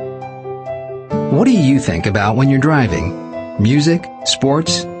 What do you think about when you're driving? Music?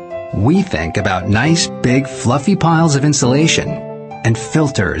 Sports? We think about nice, big, fluffy piles of insulation and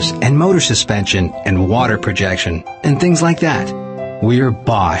filters and motor suspension and water projection and things like that. We're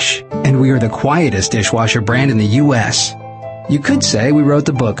Bosch, and we are the quietest dishwasher brand in the U.S. You could say we wrote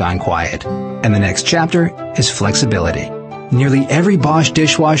the book on quiet, and the next chapter is flexibility. Nearly every Bosch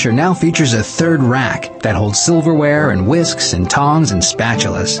dishwasher now features a third rack that holds silverware and whisks and tongs and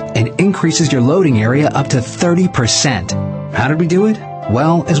spatulas and increases your loading area up to 30%. How did we do it?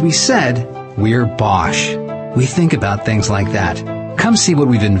 Well, as we said, we're Bosch. We think about things like that. Come see what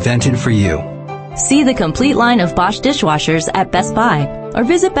we've invented for you. See the complete line of Bosch dishwashers at Best Buy or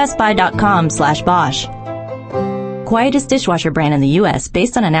visit bestbuy.com/Bosch. Quietest dishwasher brand in the U.S.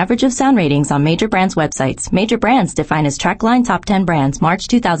 based on an average of sound ratings on major brands' websites. Major brands defined as TrackLine Top 10 Brands, March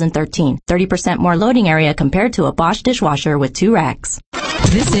 2013. 30% more loading area compared to a Bosch dishwasher with 2 racks.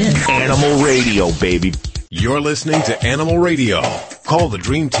 This is Animal Radio, baby. You're listening to Animal Radio. Call the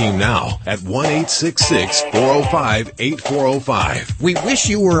Dream Team now at 1-866-405-8405. We wish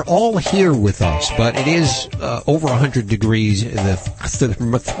you were all here with us, but it is over 100 degrees. See,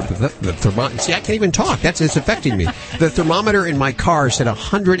 I can't even talk. It's affecting me. The thermometer in my car said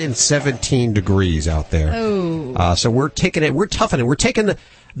 117 degrees out there. Oh. So we're taking it. We're toughing it. We're taking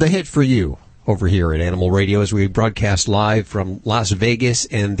the hit for you over here at Animal Radio as we broadcast live from Las Vegas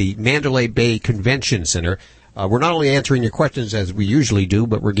and the Mandalay Bay Convention Center. We're not only answering your questions as we usually do,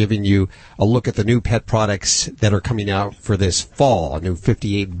 but we're giving you a look at the new pet products that are coming out for this fall. A new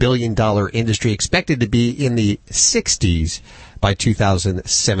 $58 billion industry expected to be in the 60s by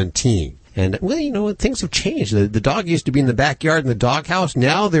 2017. And, well, things have changed. The dog used to be in the backyard in the doghouse.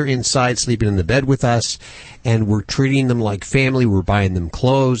 Now they're inside sleeping in the bed with us, and we're treating them like family. We're buying them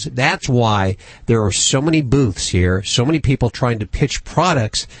clothes. That's why there are so many booths here, so many people trying to pitch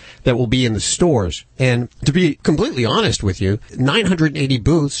products that will be in the stores. And to be completely honest with you, 980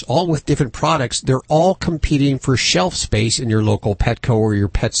 booths, all with different products. They're all competing for shelf space in your local Petco or your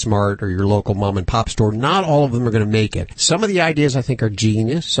PetSmart or your local mom and pop store. Not all of them are going to make it. Some of the ideas I think are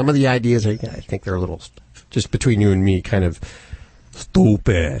genius. Some of the ideas I think they're a little, just between you and me, kind of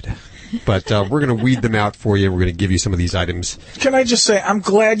stupid. But we're going to weed them out for you. We're going to give you some of these items. Can I just say, I'm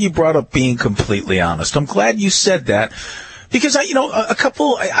glad you brought up being completely honest. I'm glad you said that, Because I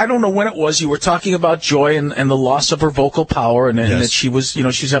don't know when it was, you were talking about Joy and the loss of her vocal power and that she was,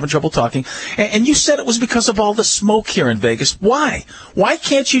 she's having trouble talking. And you said it was because of all the smoke here in Vegas. Why? Why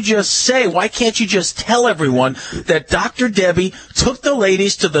can't you just tell everyone that Dr. Debbie took the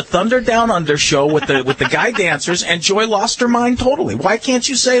ladies to the Thunder Down Under show with the guy dancers and Joy lost her mind totally? Why can't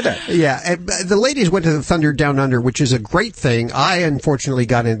you say that? Yeah, and the ladies went to the Thunder Down Under, which is a great thing. I unfortunately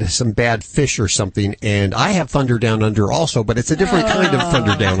got into some bad fish or something, and I have Thunder Down Under also, but it's a different kind of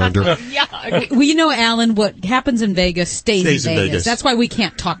Thunder Down Under. Well, Alan, what happens in Vegas stays in Vegas. That's why we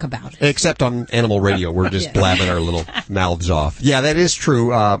can't talk about it. Except on Animal Radio, we're just blabbing our little mouths off. Yeah, that is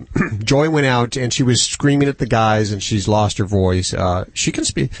true. Joy went out and she was screaming at the guys, and she's lost her voice. She can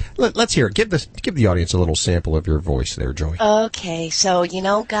speak. Let's hear it. Give the audience a little sample of your voice there, Joy. Okay, so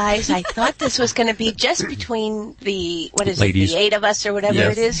guys, I thought this was going to be just between the ladies. The 8 of us or whatever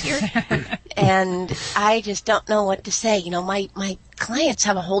it is here, and I just don't know what to say. My clients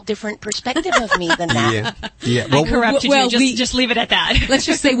have a whole different perspective of me than that. Yeah. I corrupted you. Just leave it at that. Let's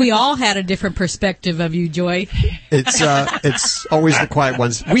just say we all had a different perspective of you, Joy. It's always the quiet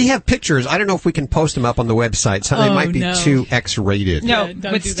ones. We have pictures. I don't know if we can post them up on the website. So they might be too X-rated. No,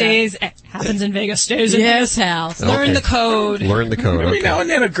 what stays happens in Vegas stays in Vegas. House. Learn the code. Learn the code. Every now and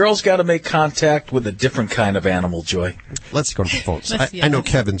then a girl's got to make contact with a different kind of animal, Joy. Let's go to the phones. I know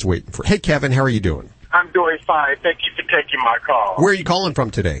Kevin's waiting for. Hey, Kevin, how are you doing? I'm doing fine. Thank you for taking my call. Where are you calling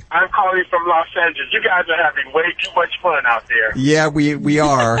from today? I'm calling from Los Angeles. You guys are having way too much fun out there. Yeah, we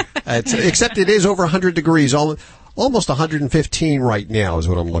are. Except it is over 100 degrees. Almost 115 right now is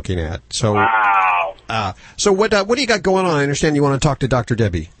what I'm looking at. So, wow. So what do you got going on? I understand you want to talk to Dr.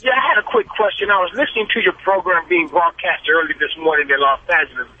 Debbie. Yeah, I had a quick question. I was listening to your program being broadcast early this morning in Los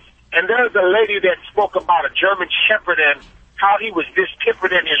Angeles, and there was a lady that spoke about a German Shepherd and how he was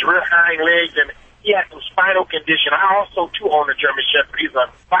distempered in his rear hind legs, and he had some spinal condition. I also, too, own a German Shepherd. He's a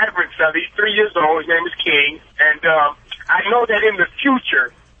vibrant fella. He's 3 years old. His name is King. And I know that in the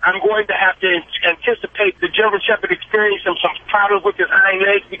future, I'm going to have to anticipate the German Shepherd experiencing some problems with his hind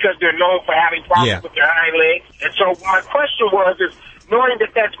legs because they're known for having problems with their hind legs. And so my question is, knowing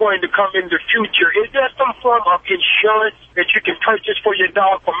that that's going to come in the future, is there some form of insurance that you can purchase for your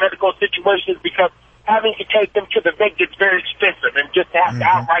dog for medical situations? Because having to take them to the vet gets very expensive, and just to have to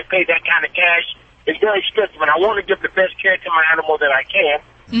outright pay that kind of cash is very expensive, and I want to give the best care to my animal that I can.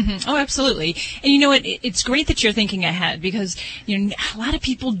 Mm-hmm. Oh, absolutely. And you know what? It's great that you're thinking ahead because, a lot of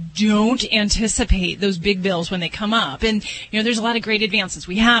people don't anticipate those big bills when they come up. And, there's a lot of great advances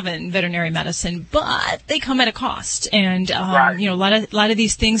we have in veterinary medicine, but they come at a cost. And, a lot of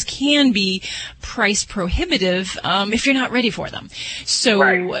these things can be price prohibitive, if you're not ready for them.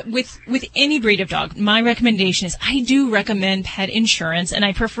 So with any breed of dog, my recommendation is I do recommend pet insurance, and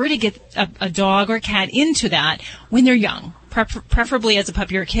I prefer to get a dog or cat into that when they're young. Preferably as a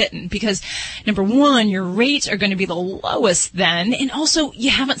puppy or a kitten, because number one, your rates are going to be the lowest then, and also you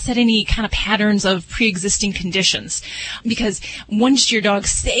haven't set any kind of patterns of pre-existing conditions, because once your dog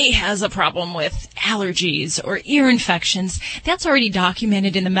has a problem with allergies or ear infections, that's already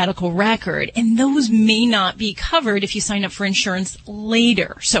documented in the medical record, and those may not be covered if you sign up for insurance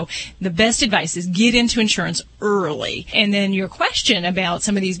later. So the best advice is get into insurance early. And then your question about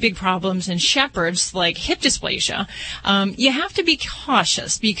some of these big problems in shepherds like hip dysplasia, you have to be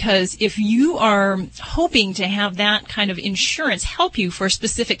cautious, because if you are hoping to have that kind of insurance help you for a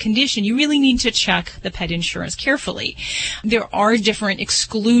specific condition, you really need to check the pet insurance carefully. There are different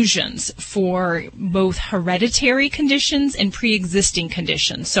exclusions for both hereditary conditions and pre-existing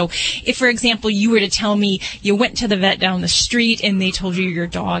conditions. So if, for example, you were to tell me you went to the vet down the street and they told you your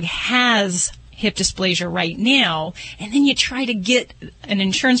dog has hip dysplasia right now, and then you try to get an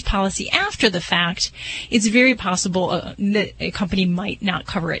insurance policy after the fact, it's very possible that a company might not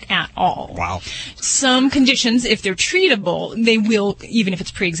cover it at all. Wow. Some conditions, if they're treatable, they will, even if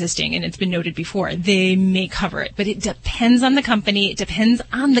it's pre-existing and it's been noted before, they may cover it. But it depends on the company. It depends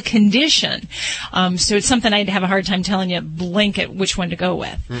on the condition. So it's something I'd have a hard time telling you blanket which one to go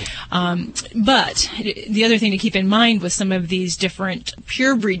with. But the other thing to keep in mind with some of these different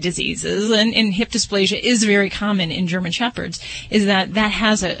pure breed diseases, and hip dysplasia is very common in German Shepherds, is that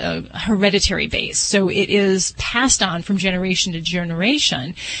has a hereditary base. So it is passed on from generation to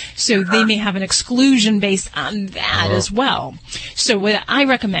generation. So they may have an exclusion based on that as well. So what I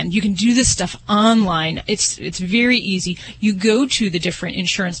recommend, you can do this stuff online. It's very easy. You go to the different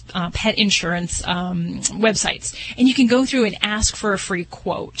insurance, pet insurance websites, and you can go through and ask for a free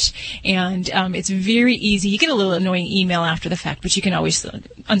quote. And it's very easy. You get a little annoying email after the fact, but you can always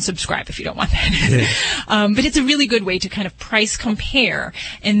unsubscribe if you don't want that. But it's a really good way to kind of price compare.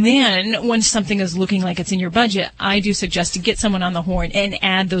 And then once something is looking like it's in your budget, I do suggest to get someone on the horn and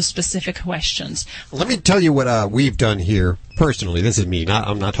add those specific questions. Let me tell you what we've done here personally. This is me.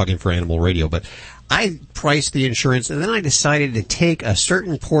 I'm not talking for Animal Radio, but I priced the insurance, and then I decided to take a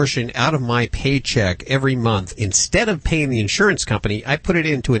certain portion out of my paycheck every month. Instead of paying the insurance company, I put it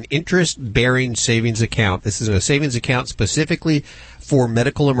into an interest-bearing savings account. This is a savings account specifically for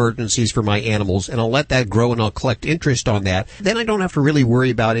medical emergencies for my animals, and I'll let that grow and I'll collect interest on that. Then I don't have to really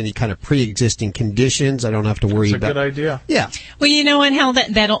worry about any kind of pre-existing conditions. I don't have to worry about... That's a good idea. Yeah. Well, you know what, Hal,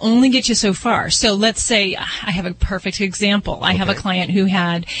 that'll only get you so far. So let's say I have a perfect example. I have a client who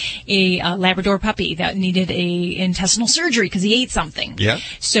had a Labrador puppy that needed a intestinal surgery because he ate something. Yeah.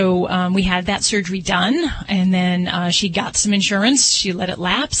 So we had that surgery done, and then she got some insurance. She let it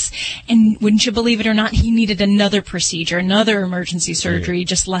lapse, and wouldn't you believe it or not, he needed another procedure, another emergency surgery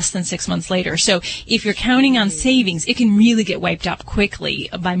just less than 6 months later. So if you're counting on savings, it can really get wiped out quickly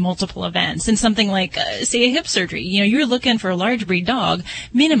by multiple events. And something like, say, a hip surgery. You know, you're looking for a large breed dog,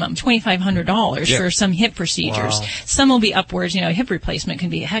 minimum $2,500 for some hip procedures. Wow. Some will be upwards. You know, a hip replacement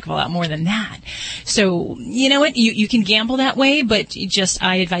can be a heck of a lot more than that. So, you know what? You can gamble that way, but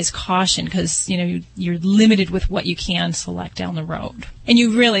I advise caution because, you know, you're limited with what you can select down the road. And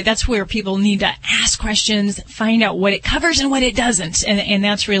that's where people need to ask questions, find out what it covers and what it doesn't. And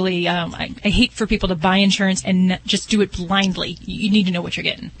that's really, I hate for people to buy insurance and just do it blindly. You need to know what you're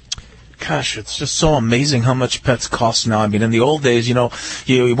getting. Gosh, it's just so amazing how much pets cost now. I mean, in the old days, you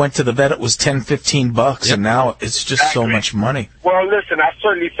went to the vet, it was $10-15, and now it's just so much money. Well, listen, I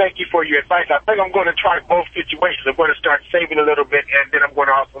certainly thank you for your advice. I think I'm going to try both situations. I'm going to start saving a little bit, and then I'm going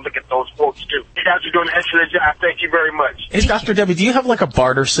to also look at those quotes, too. You guys are doing an excellent job. Thank you very much. Hey, Dr. Debbie, do you have like a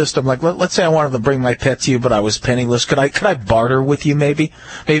barter system? Like, let's say I wanted to bring my pet to you, but I was penniless. Could I barter with you maybe?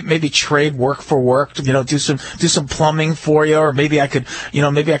 Maybe trade work for work, do some plumbing for you, or maybe I could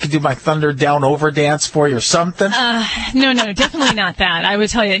do my Thunder Down Over dance for you or something? No, definitely not that. I would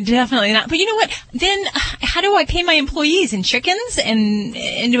tell you, definitely not. But you know what? Then how do I pay my employees in chickens? And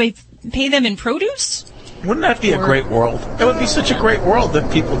do I pay them in produce? Wouldn't that be a great world? That would be such a great world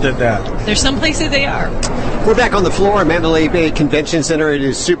if people did that. There's some places they are. We're back on the floor at Mandalay Bay Convention Center. It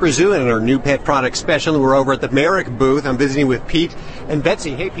is Super Zoo and our new pet product special. We're over at the Merrick booth. I'm visiting with Pete and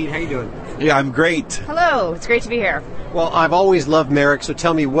Betsy. Hey, Pete, how you doing? Yeah, I'm great. Hello, it's great to be here. Well, I've always loved Merrick, so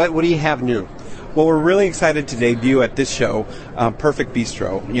tell me, what do you have new? Well, we're really excited to debut at this show, Perfect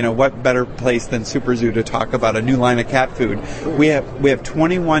Bistro. You know, what better place than Super Zoo to talk about a new line of cat food? We have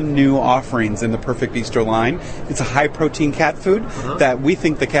 21 new offerings in the Perfect Bistro line. It's a high-protein cat food that we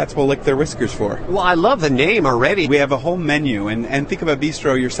think the cats will lick their whiskers for. Well, I love the name already. We have a whole menu, and think of a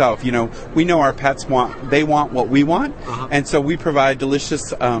bistro yourself. You know, we know our pets want what we want, and so we provide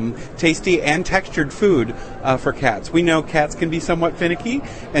delicious, tasty, and textured food for cats. We know cats can be somewhat finicky,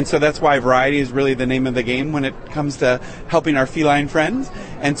 and so that's why variety is really the name of the game when it comes to helping our feline friends.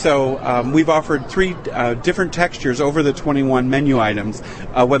 And so we've offered 3 different textures over the 21 menu items,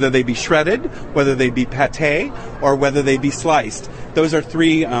 whether they be shredded, whether they be pate, or whether they be sliced. Those are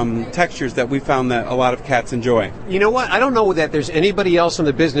 3 textures that we found that a lot of cats enjoy. You know what? I don't know that there's anybody else in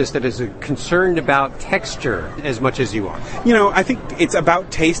the business that is concerned about texture as much as you are. You know, I think it's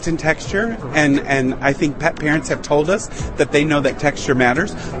about taste and texture, and I think pet parents have told us that they know that texture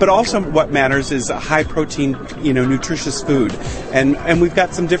matters, but also what matters is a high protein, nutritious food. And we've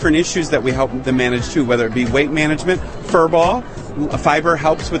got some different issues that we help them manage too, whether it be weight management, fur ball. Fiber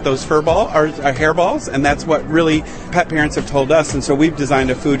helps with those fur ball or hair balls, and that's what really pet parents have told us. And so we've designed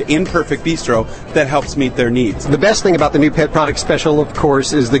a food in Perfect Bistro that helps meet their needs. The best thing about the new pet product special, of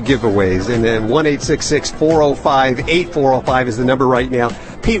course, is the giveaways. And then 1-866-405-8405 is the number right now.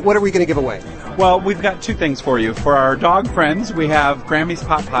 Pete, what are we going to give away? Well, we've got 2 things for you. For our dog friends, we have Grammy's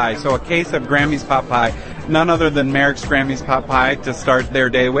Pot Pie. So a case of Grammy's Pot Pie. None other than Merrick's Grammy's Pot Pie to start their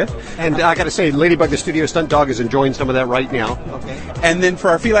day with. And I got to say, Ladybug, the studio stunt dog, is enjoying some of that right now. Okay. And then for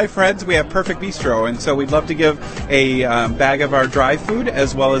our feline friends, we have Perfect Bistro. And so we'd love to give a bag of our dry food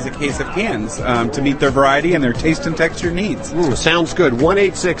as well as a case of cans to meet their variety and their taste and texture needs. Sounds good.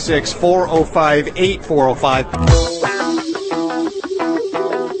 1-866-405-8405.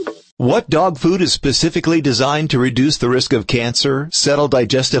 What dog food is specifically designed to reduce the risk of cancer, settle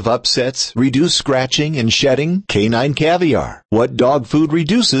digestive upsets, reduce scratching and shedding? Canine Caviar. What dog food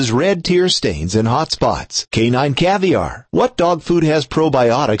reduces red tear stains and hot spots? Canine Caviar. What dog food has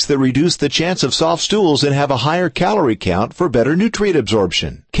probiotics that reduce the chance of soft stools and have a higher calorie count for better nutrient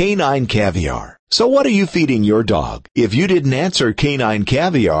absorption? Canine Caviar. So what are you feeding your dog? If you didn't answer Canine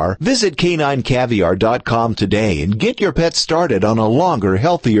Caviar, visit caninecaviar.com today and get your pet started on a longer,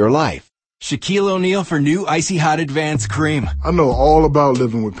 healthier life. Shaquille O'Neal for new Icy Hot Advanced Cream. I know all about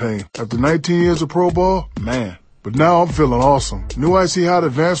living with pain. After 19 years of pro ball, man. But now I'm feeling awesome. New Icy Hot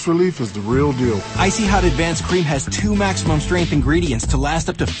Advanced Relief is the real deal. Icy Hot Advanced Cream has 2 maximum strength ingredients to last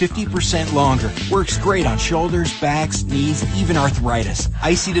up to 50% longer. Works great on shoulders, backs, knees, even arthritis.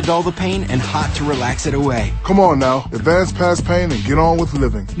 Icy to dull the pain and hot to relax it away. Come on now. Advance past pain and get on with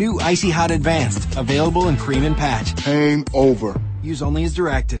living. New Icy Hot Advanced. Available in cream and patch. Pain over. Use only as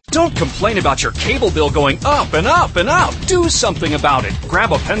directed. Don't complain about your cable bill going up and up and up. Do something about it.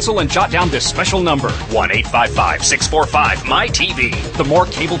 Grab a pencil and jot down this special number. 1-855-645-MY-TV. The more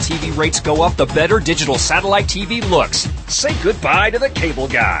cable TV rates go up, the better digital satellite TV looks. Say goodbye to the cable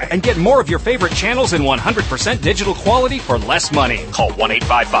guy and get more of your favorite channels in 100% digital quality for less money. Call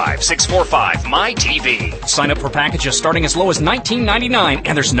 1-855-645-MY-TV. Sign up for packages starting as low as $19.99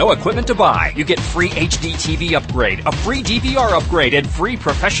 and there's no equipment to buy. You get free HD TV upgrade, a free DVR upgrade, and free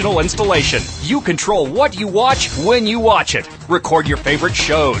professional installation. You control what you watch when you watch it. Record your favorite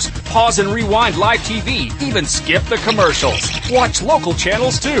shows. Pause and rewind live TV. Even skip the commercials. Watch local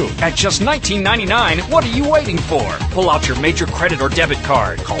channels too. At just $19.99, what are you waiting for? Pull out your major credit or debit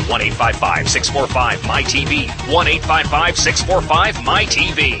card. Call 1-855-645-MY-TV.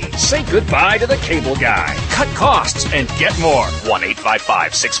 1-855-645-MY-TV. Say goodbye to the cable guy. Cut costs and get more.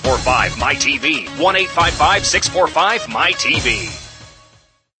 1-855-645-MY-TV. 1-855-645-MY-TV.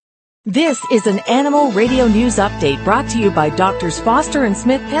 This is an Animal Radio News Update brought to you by Doctors Foster and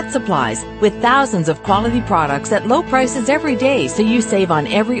Smith Pet Supplies, with thousands of quality products at low prices every day, so you save on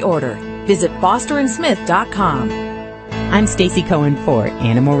every order. Visit fosterandsmith.com. I'm Stacey Cohen for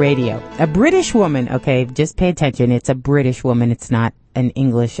Animal Radio. A British woman, okay, just pay attention, it's a British woman, it's not an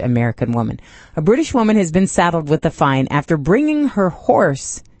English American woman. A British woman has been saddled with a fine after bringing her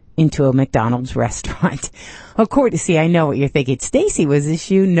horse into a McDonald's restaurant. According, see, I know what you're thinking. Stacey, was this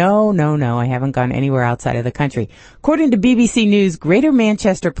you? No, I haven't gone anywhere outside of the country. According to BBC News, Greater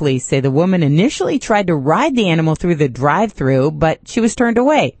Manchester police say the woman initially tried to ride the animal through the drive-thru, but she was turned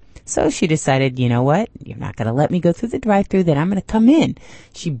away. So she decided, you know what? You're not going to let me go through the drive-thru, then I'm going to come in.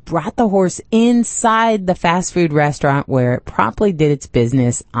 She brought the horse inside the fast food restaurant where it promptly did its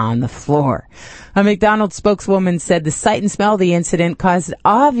business on the floor. A McDonald's spokeswoman said the sight and smell of the incident caused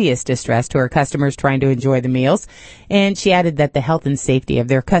obvious distress to her customers trying to enjoy the meals. And she added that the health and safety of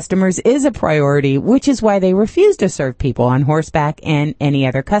their customers is a priority, which is why they refuse to serve people on horseback and any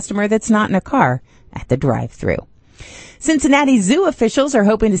other customer that's not in a car at the drive-thru. Cincinnati zoo officials are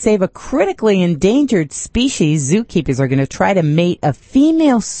hoping to save a critically endangered species. Zookeepers are going to try to mate a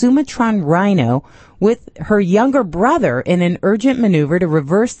female Sumatran rhino with her younger brother in an urgent maneuver to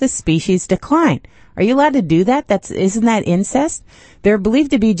reverse the species' decline. Are you allowed to do that? Isn't that incest? There are believed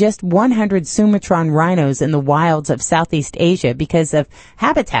to be just 100 Sumatran rhinos in the wilds of Southeast Asia because of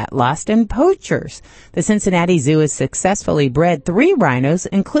habitat loss and poachers. The Cincinnati Zoo has successfully bred 3 rhinos,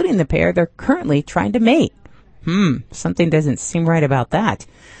 including the pair they're currently trying to mate. Something doesn't seem right about that.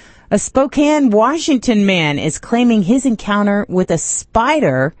 A Spokane, Washington man is claiming his encounter with a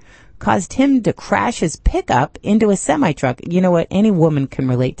spider caused him to crash his pickup into a semi-truck. You know what? Any woman can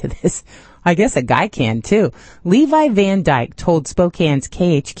relate to this. I guess a guy can too. Levi Van Dyke told Spokane's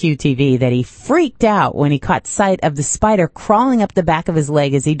KHQ-TV that he freaked out when he caught sight of the spider crawling up the back of his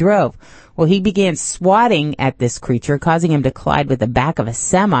leg as he drove. Well, he began swatting at this creature, causing him to collide with the back of a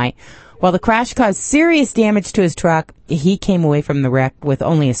semi. While the crash caused serious damage to his truck, he came away from the wreck with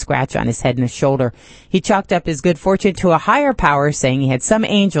only a scratch on his head and his shoulder. He chalked up his good fortune to a higher power, saying he had some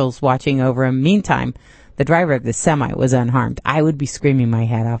angels watching over him. Meantime, the driver of the semi was unharmed. I would be screaming my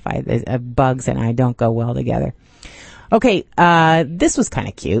head off. Bugs and I don't go well together. Okay, this was kind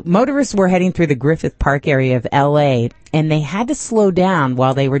of cute. Motorists were heading through the Griffith Park area of L.A., and they had to slow down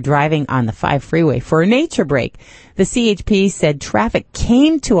while they were driving on the 5 freeway for a nature break. The CHP said traffic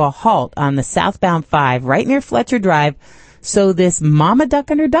came to a halt on the southbound 5 right near Fletcher Drive so this mama duck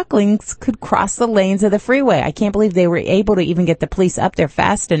and her ducklings could cross the lanes of the freeway. I can't believe they were able to even get the police up there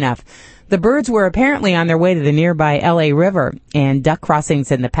fast enough. The birds were apparently on their way to the nearby L.A. River, and duck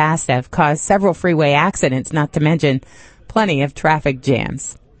crossings in the past have caused several freeway accidents, not to mention plenty of traffic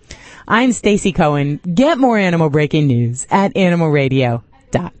jams. I'm Stacey Cohen. Get more animal breaking news at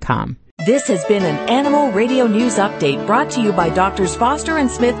animalradio.com. This has been an Animal Radio News Update brought to you by Doctors Foster and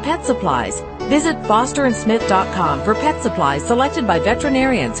Smith Pet Supplies. Visit fosterandsmith.com for pet supplies selected by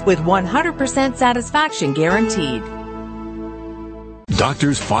veterinarians with 100% satisfaction guaranteed.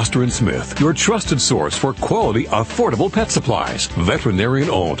 Doctors Foster & Smith, your trusted source for quality, affordable pet supplies. Veterinarian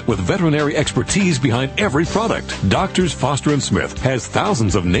owned with veterinary expertise behind every product. Doctors Foster & Smith has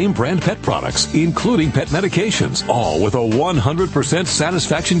thousands of name brand pet products, including pet medications, all with a 100%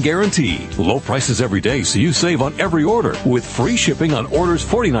 satisfaction guarantee. Low prices every day so you save on every order with free shipping on orders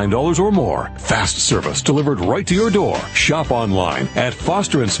 $49 or more. Fast service delivered right to your door. Shop online at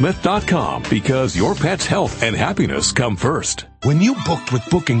fosterandsmith.com because your pet's health and happiness come first. When you booked with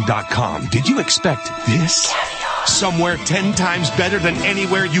Booking.com, did you expect this? Caviar. Somewhere 10 times better than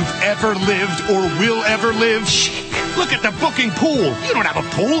anywhere you've ever lived or will ever live? Chic. Look at the booking pool. You don't have a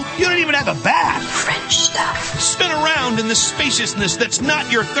pool. You don't even have a bath. French stuff. Spin around in the spaciousness that's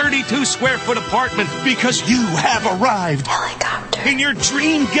not your 32-square-foot apartment because you have arrived. Helicopter. In your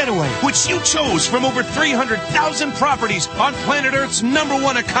dream getaway, which you chose from over 300,000 properties on planet Earth's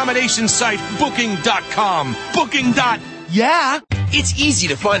 #1 accommodation site, Booking.com. Yeah. It's easy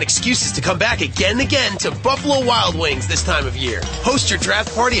to find excuses to come back again and again to Buffalo Wild Wings this time of year. Host your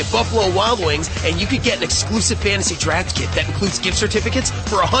draft party at Buffalo Wild Wings, and you could get an exclusive fantasy draft kit that includes gift certificates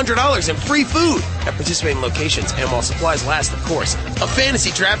for $100 and free food at participating locations and while supplies last, of course. A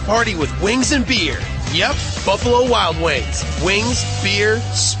fantasy draft party with wings and beer. Yep, Buffalo Wild Wings. Wings, beer,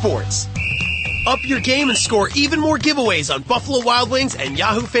 sports. Up your game and score even more giveaways on Buffalo Wild Wings and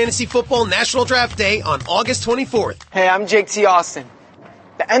Yahoo Fantasy Football National Draft Day on August 24th. Hey, I'm Jake T. Austin.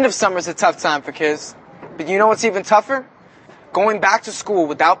 The end of summer is a tough time for kids. But you know what's even tougher? Going back to school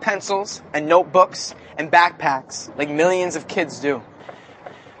without pencils and notebooks and backpacks like millions of kids do.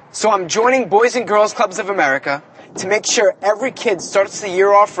 So I'm joining Boys and Girls Clubs of America to make sure every kid starts the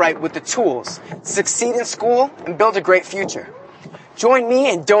year off right with the tools to succeed in school and build a great future. Join me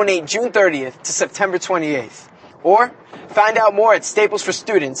and donate June 30th to September 28th. Or find out more at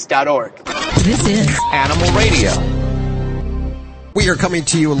staplesforstudents.org. This is Animal Radio. We are coming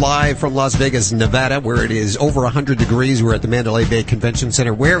to you live from Las Vegas, Nevada, where it is over 100 degrees. We're at the Mandalay Bay Convention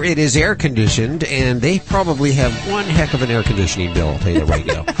Center, where it is air-conditioned, and they probably have one heck of an air conditioning bill, I'll tell you that right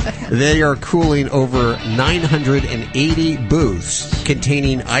now. They are cooling over 980 booths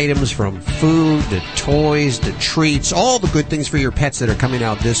containing items from food to toys to treats, all the good things for your pets that are coming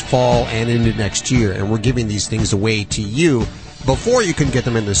out this fall and into next year, and we're giving these things away to you before you can get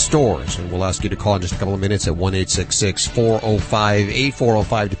them in the stores. And we'll ask you to call in just a couple of minutes at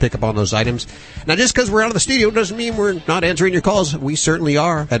 1-866-405-8405 to pick up on those items. Now, just because we're out of the studio doesn't mean we're not answering your calls. We certainly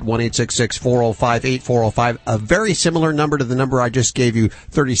are at 1-866-405-8405, a very similar number to the number I just gave you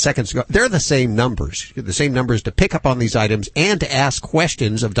 30 seconds ago. They're the same numbers to pick up on these items and to ask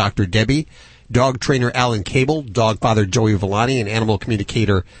questions of Dr. Debbie, dog trainer Alan Cable, dog father Joey Villani, and animal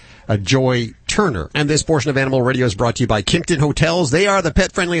communicator Joy Turner. And this portion of Animal Radio is brought to you by Kimpton Hotels. They are the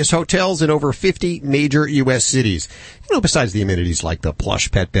pet-friendliest hotels in over 50 major U.S. cities. You know, besides the amenities like the plush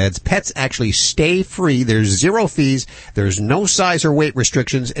pet beds, pets actually stay free. There's zero fees. There's no size or weight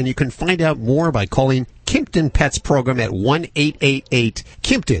restrictions. And you can find out more by calling Kimpton Pets Program at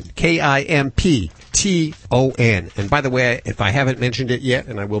 1-888-KIMPTON, KIMPTON. And by the way, if I haven't mentioned it yet,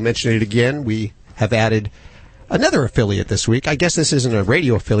 and I will mention it again, we have added another affiliate this week. I guess this isn't a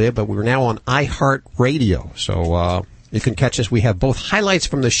radio affiliate, but we're now on iHeartRadio. So you can catch us. We have both highlights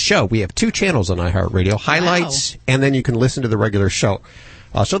from the show. We have 2 channels on iHeartRadio, highlights, and then you can listen to the regular show.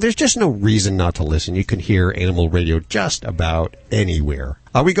 So there's just no reason not to listen. You can hear Animal Radio just about anywhere.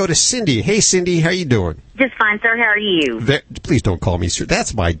 We go to Cindy. Hey, Cindy, how you doing? Just fine, sir. How are you? Please don't call me sir.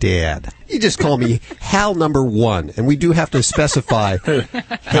 That's my dad. You just call me Hal number 1, and we do have to specify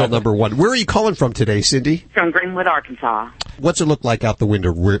Hal number 1. Where are you calling from today, Cindy? From Greenwood, Arkansas. What's it look like out the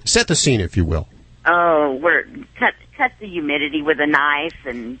window? Set the scene, if you will. Oh, we're cut the humidity with a knife,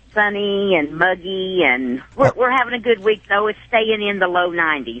 and sunny and muggy, and we're having a good week though. It's staying in the low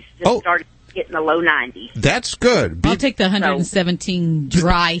 90s. Started getting the low 90s. That's good. I'll take the 117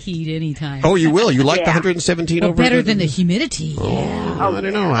 dry heat anytime. Oh, you will? You like the 117 over better than the humidity. I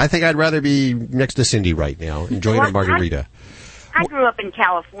don't know. I think I'd rather be next to Cindy right now, enjoying a margarita. I grew up in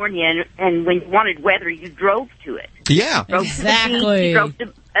California, and when you wanted weather, you drove to it. Yeah. Exactly. You drove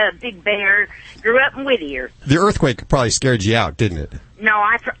to Big Bear. Grew up in Whittier. The earthquake probably scared you out, didn't it? No,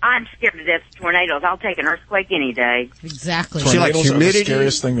 I'm scared to death of tornadoes. I'll take an earthquake any day. Exactly. She likes humidity. Are the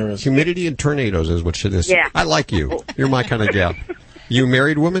scariest thing there is. Humidity and tornadoes is what she is. Yeah. I like you. You're my kind of gal. You a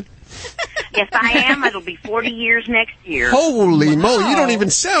married woman? Yes, I am. It'll be 40 years next year. Holy moly, you don't even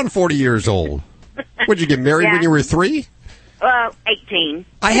sound 40 years old. Would you get married when you were 3? 18.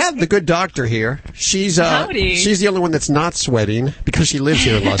 I have the good doctor here. She's the only one that's not sweating because she lives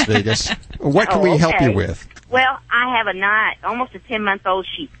here in Las Vegas. What can we help you with? Well, I have almost a 10-month-old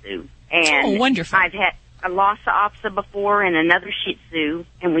Shih Tzu, and wonderful. a Lhasa Apso before and another Shih Tzu,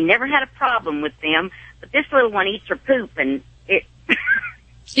 and we never had a problem with them. But this little one eats her poop, and it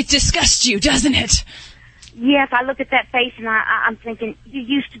it disgusts you, doesn't it? Yes, I look at that face, and I'm thinking, you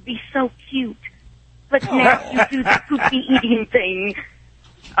used to be so cute, but now you do the poopy eating thing.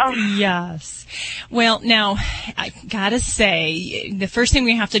 Oh. Yes. Well, now, I gotta say, the first thing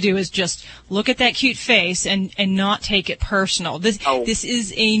we have to do is just look at that cute face and not take it personal. This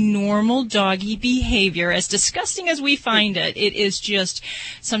is a normal doggy behavior. As disgusting as we find it, it is just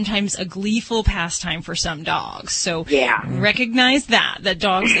sometimes a gleeful pastime for some dogs. So recognize that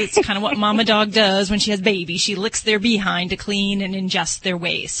dogs, it's kind of what mama dog does when she has babies. She licks their behind to clean and ingest their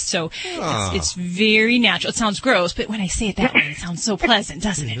waste. So it's very natural. It sounds gross, but when I say it that way, it sounds so pleasant,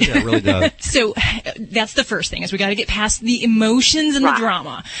 doesn't it? Yeah, it really does. So that's the first thing, is we got to get past the emotions and the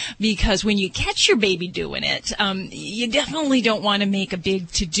drama, because when you catch your baby doing it, you definitely don't want to make a big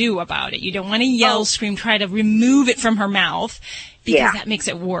to-do about it. You don't want to yell, scream, try to remove it from her mouth, because that makes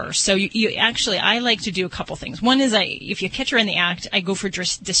it worse. So you actually, I like to do a couple things. One is if you catch her in the act, I go for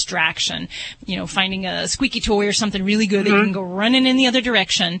distraction. You know, finding a squeaky toy or something really good that you can go running in the other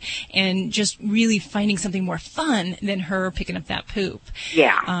direction, and just really finding something more fun than her picking up that poop.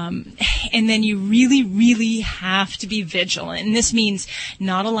 Yeah. And then you really, really have to be vigilant. And this means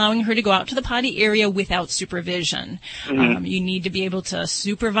not allowing her to go out to the potty area without supervision. You need to be able to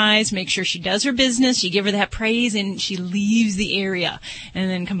supervise, make sure she does her business, you give her that praise, and she leaves the area. And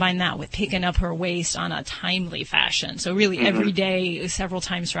then combine that with picking up her waste on a timely fashion. So really every day, several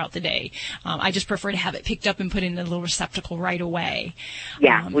times throughout the day. I just prefer to have it picked up and put in a little receptacle right away.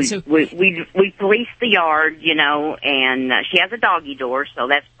 Yeah, we police the yard, you know, and she has a doggy door, so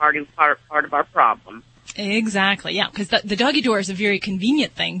that's part of our problem. Exactly, yeah, because the doggy door is a very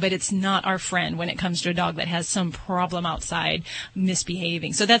convenient thing, but it's not our friend when it comes to a dog that has some problem outside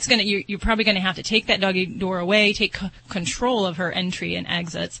misbehaving. So that's you're probably gonna have to take that doggy door away, take control of her entry and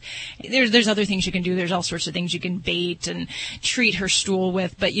exits. There's other things you can do. There's all sorts of things you can bait and treat her stool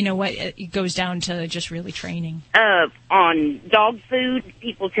with, but you know what? It goes down to just really training. On dog food,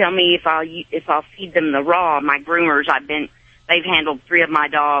 people tell me if I'll feed them the raw. My groomers, they've handled 3 of my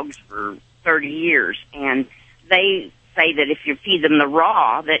dogs for 30 years, and they say that if you feed them the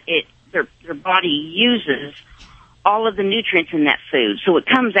raw, that their body uses all of the nutrients in that food, so it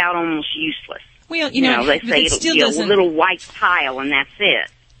comes out almost useless. Well, you know, they say it'll be a little white pile, and that's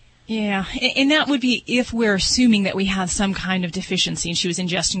it. Yeah, and that would be if we're assuming that we have some kind of deficiency and she was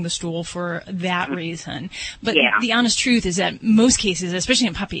ingesting the stool for that reason. But the honest truth is that most cases, especially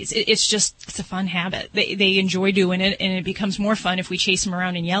in puppies, it's a fun habit. They enjoy doing it, and it becomes more fun if we chase them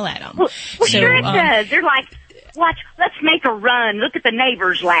around and yell at them. Well, sure it does. They're like, watch, let's make a run. Look at the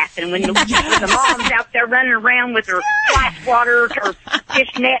neighbors laughing when the mom's out there running around with her splash water or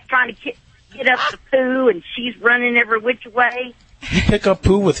fish net trying to get up the poo, and she's running every which way. You pick up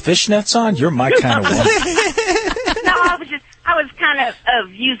poo with fishnets on? You're my kind of woman. No, I was kind of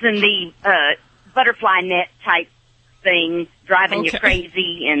using the butterfly net type thing, driving you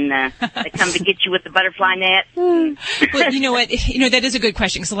crazy, and they come to get you with the butterfly net. Well, you know what? You know, that is a good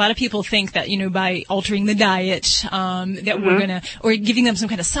question, because a lot of people think that, you know, by altering the diet, that we're gonna, or giving them some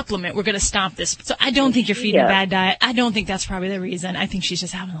kind of supplement, we're gonna stop this. So I don't think you're feeding a bad diet. I don't think that's probably the reason. I think she's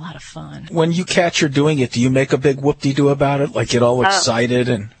just having a lot of fun. When you catch her doing it, do you make a big whoop-de-doo about it? Like get all excited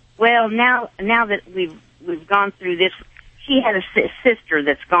and? Well, now that we've gone through this, she had a sister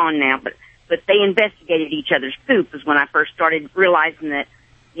that's gone now, but they investigated each other's poop is when I first started realizing that,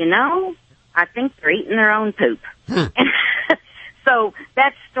 you know, I think they're eating their own poop. And so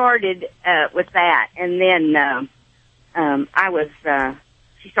that started with that. And then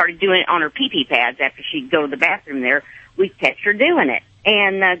she started doing it on her pee-pee pads after she'd go to the bathroom there. We'd catch her doing it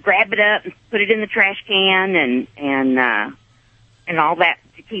and grab it up and put it in the trash can and all that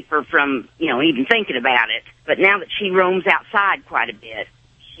to keep her from, you know, even thinking about it. But now that she roams outside quite a bit,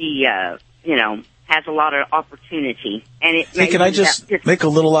 she you know, has a lot of opportunity. And hey, can I just make a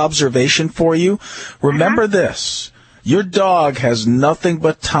little observation for you? Remember this. Your dog has nothing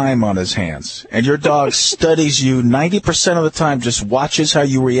but time on his hands, and your dog studies you 90% of the time, just watches how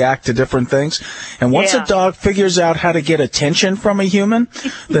you react to different things. And once a dog figures out how to get attention from a human,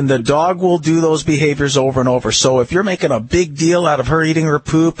 then the dog will do those behaviors over and over. So if you're making a big deal out of her eating her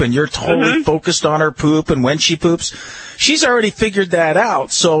poop and you're totally focused on her poop and when she poops, she's already figured that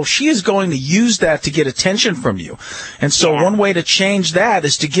out. So she is going to use that to get attention from you. And so one way to change that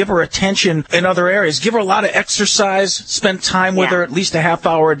is to give her attention in other areas. Give her a lot of exercise. exercise, spend time with her, at least a half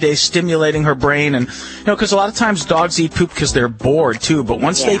hour a day, stimulating her brain. And, because a lot of times dogs eat poop because they're bored, too. But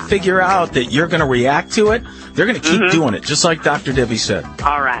once they figure out that you're going to react to it, they're going to keep doing it, just like Dr. Debbie said.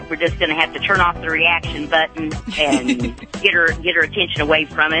 All right. We're just going to have to turn off the reaction button and get her attention away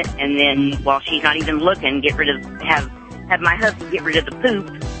from it. And then while she's not even looking, have my husband get rid of the poop,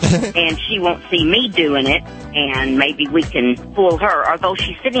 and she won't see me doing it, and maybe we can fool her. Although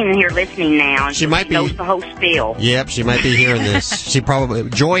she's sitting in here listening now, and she knows the whole spiel. Yep, she might be hearing this. She probably...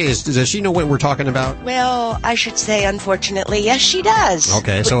 Joy, does she know what we're talking about? Well, I should say, unfortunately, yes, she does.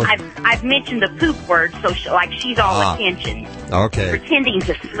 Okay, so... I've mentioned the poop word, so she's all attention. Okay. Pretending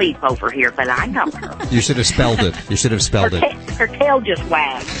to sleep over here, but I know her. You should have spelled it. Her tail just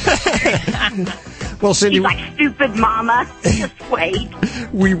wagged. Well, Cindy, she's like, stupid mama, just wait.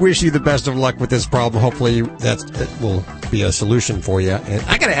 We wish you the best of luck with this problem. Hopefully that will be a solution for you. And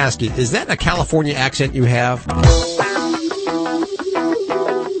I got to ask you, is that a California accent you have?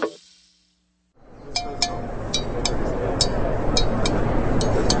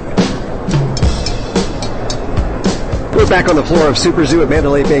 We're back on the floor of Super Zoo at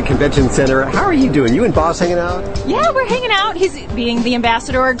Mandalay Bay Convention Center. How are you doing? You and Boss hanging out? Yeah, we're hanging out. He's being the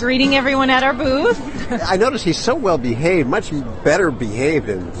ambassador, greeting everyone at our booth. I noticed he's so well behaved, much better behaved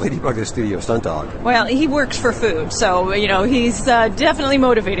than Ladybug the Studio Stunt Dog. Well, he works for food, so, he's definitely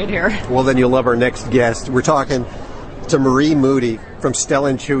motivated here. Well, then you'll love our next guest. We're talking to Marie Moody from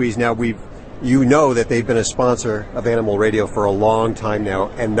Stella & Chewy's. Now, you know that they've been a sponsor of Animal Radio for a long time now,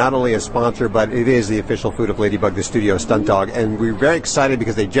 and not only a sponsor, but it is the official food of Ladybug the Studio Stunt Dog. And we're very excited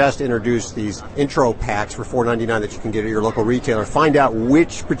because they just introduced these intro packs for $4.99 that you can get at your local retailer. Find out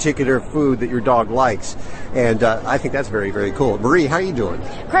which particular food that your dog likes. And I think that's very, very cool. Marie, how are you doing?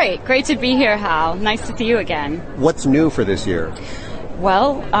 Great to be here, Hal. Nice to see you again. What's new for this year?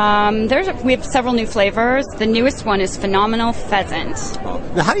 Well, we have several new flavors. The newest one is Phenomenal Pheasant.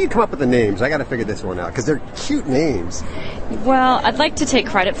 Now, how do you come up with the names? I got to figure this one out because they're cute names. Well, I'd like to take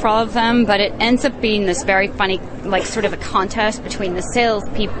credit for all of them, but it ends up being this very funny, sort of a contest between the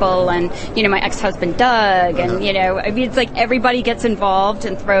salespeople and, my ex-husband Doug, and it's like everybody gets involved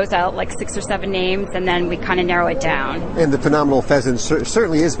and throws out 6 or 7 names, and then we kind of narrow it down. And the Phenomenal Pheasant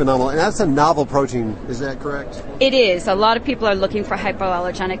certainly is phenomenal, and that's a novel protein. Is that correct? It is. A lot of people are looking for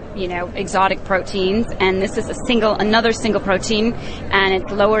hypoallergenic, exotic proteins, and this is another single protein, and it's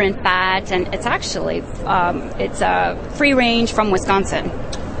lower in fat, and it's actually it's a free range from Wisconsin.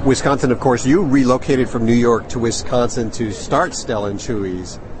 Wisconsin, of course, you relocated from New York to Wisconsin to start Stella &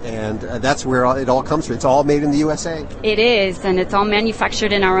 Chewy's, and that's where it all comes from. It's all made in the USA. It is, and it's all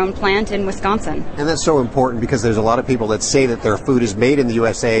manufactured in our own plant in Wisconsin. And that's so important because there's a lot of people that say that their food is made in the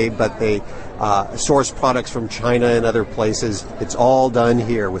USA, but they source products from China and other places. It's all done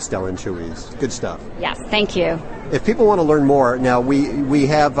here with Stella & Chewy's. Good stuff. Yes, thank you. If people want to learn more, now we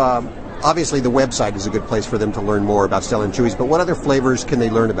have... obviously, the website is a good place for them to learn more about Stella & Chewy's, but what other flavors can they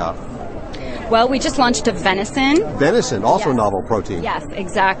learn about? Well, we just launched a venison. Venison, also novel protein. Yes,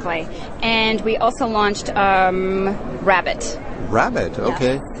 exactly. And we also launched rabbit. Rabbit,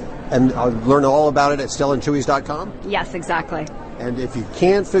 okay. Yes. And learn all about it at StellaandChewy's.com? Yes, exactly. And if you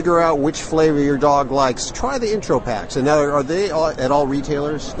can't figure out which flavor your dog likes, try the intro packs. And now, are they at all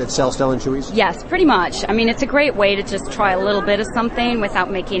retailers that sell Stella & Chewy's? Yes, pretty much. I mean, it's a great way to just try a little bit of something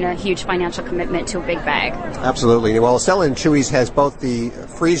without making a huge financial commitment to a big bag. Absolutely. Well, Stella & Chewy's has both the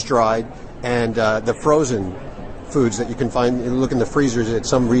freeze-dried and the frozen foods that you can find, look in the freezers at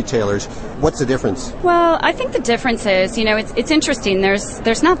some retailers. What's the difference? Well, I think the difference is, it's interesting.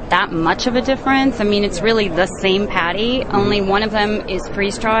 There's not that much of a difference. I mean, it's really the same patty. Only one of them is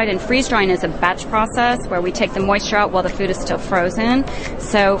freeze-dried, and freeze-drying is a batch process where we take the moisture out while the food is still frozen.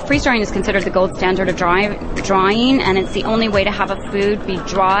 So freeze-drying is considered the gold standard of drying, and it's the only way to have a food be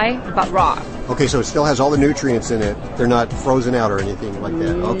dry but raw. Okay, so it still has all the nutrients in it. They're not frozen out or anything like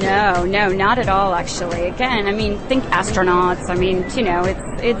that. Okay. No, not at all, actually. Again, I mean, think astronauts. I mean,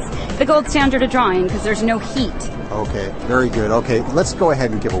 it's the gold standard of drying because there's no heat. Okay, very good. Okay, let's go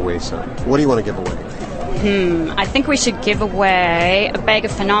ahead and give away some. What do you want to give away? I think we should give away a bag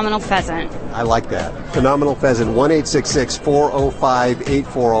of Phenomenal Pheasant. I like that. Phenomenal Pheasant,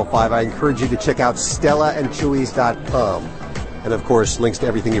 1-866-405-8405. I encourage you to check out StellaandChewy's.com. And, of course, links to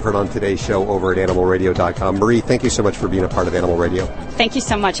everything you've heard on today's show over at AnimalRadio.com. Marie, thank you so much for being a part of Animal Radio. Thank you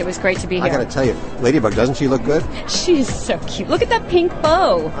so much. It was great to be here. I got to tell you, Ladybug, doesn't she look good? She is so cute. Look at that pink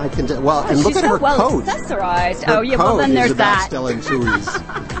bow. I can tell. Well, and look at her coat. She's so well accessorized. Her well, then there's that. Stella & Chewy's.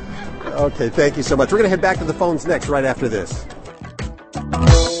 Okay, thank you so much. We're going to head back to the phones next, right after this.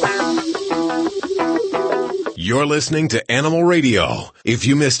 You're listening to Animal Radio. If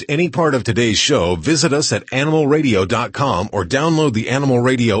you missed any part of today's show, visit us at animalradio.com or download the Animal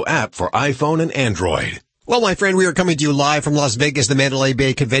Radio app for iPhone and Android. Well, my friend, we are coming to you live from Las Vegas, the Mandalay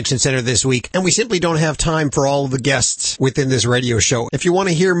Bay Convention Center this week, and we simply don't have time for all of the guests within this radio show. If you want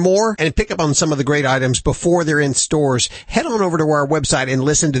to hear more and pick up on some of the great items before they're in stores, head on over to our website and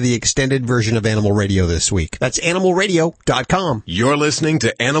listen to the extended version of Animal Radio this week. That's animalradio.com. You're listening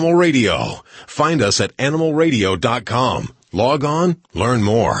to Animal Radio. Find us at animalradio.com. Log on, learn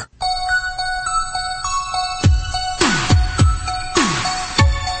more.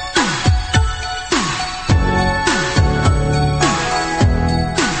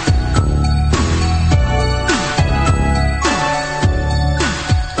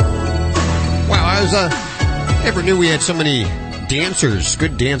 Never knew we had so many dancers,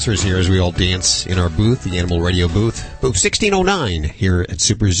 good dancers here as we all dance in our booth, the Animal Radio booth. Booth 1609 here at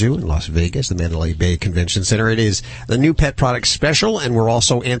Super Zoo in Las Vegas, the Mandalay Bay Convention Center. It is the new pet product special, and we're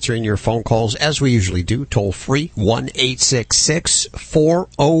also answering your phone calls as we usually do, toll free,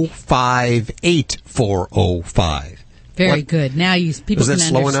 1-866-405-8405. Very good. Now people can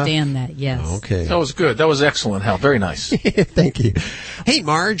understand enough? That, yes. Okay. That was good. That was excellent, Hal. Very nice. Thank you. Hey,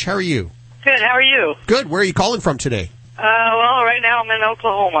 Marge, how are you? Good. How are you? Good. Where are you calling from today? Well, right now I'm in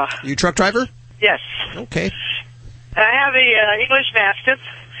Oklahoma. You truck driver? Yes. Okay. I have a English Mastiff.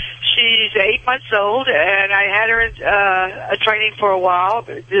 She's 8 months old, and I had her in training for a while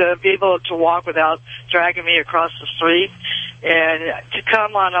to be able to walk without dragging me across the street, and to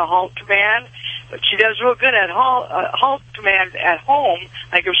come on a halt command. But she does real good at halt command at home.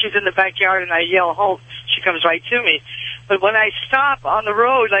 Like if she's in the backyard and I yell halt, she comes right to me. But when I stop on the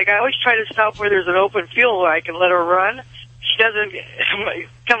road, like I always try to stop where there's an open field where I can let her run. She doesn't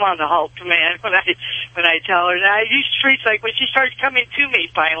come on the halt command when I tell her. And I use treats like when she starts coming to me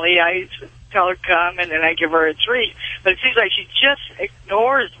finally, I tell her come and then I give her a treat. But it seems like she just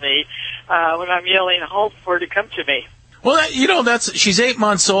ignores me when I'm yelling halt for her to come to me. Well, she's 8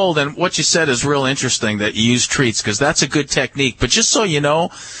 months old, and what you said is real interesting that you use treats, because that's a good technique. But just so you know,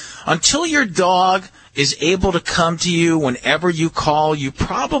 until your dog is able to come to you whenever you call, you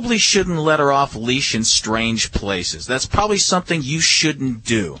probably shouldn't let her off leash in strange places. That's probably something you shouldn't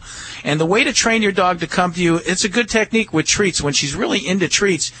do. And the way to train your dog to come to you, it's a good technique with treats. When she's really into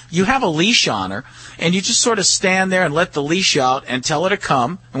treats, you have a leash on her, and you just sort of stand there and let the leash out and tell her to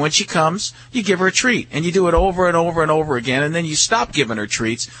come. And when she comes, you give her a treat. And you do it over and over and over again, and then you stop giving her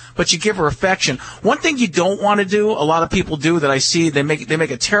treats, but you give her affection. One thing you don't want to do, a lot of people do that I see, they make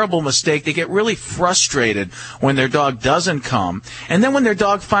a terrible mistake. They get really frustrated when their dog doesn't come. And then when their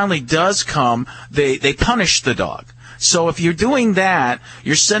dog finally does come, they punish the dog. So if you're doing that,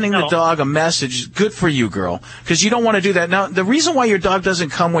 you're sending the dog a message, good for you, girl, because you don't want to do that. Now, the reason why your dog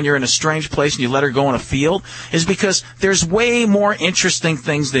doesn't come when you're in a strange place and you let her go in a field is because there's way more interesting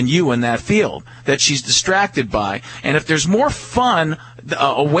things than you in that field that she's distracted by. And if there's more fun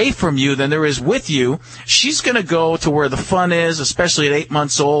away from you than there is with you, she's going to go to where the fun is, especially at 8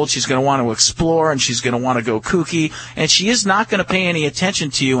 months old. She's going to want to explore, and she's going to want to go kooky, and she is not going to pay any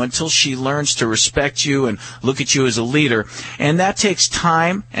attention to you until she learns to respect you and look at you as a leader. And that takes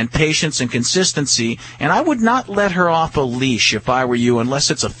time and patience and consistency, and I would not let her off a leash if I were you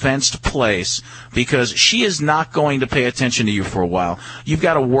unless it's a fenced place, because she is not going to pay attention to you for a while. You've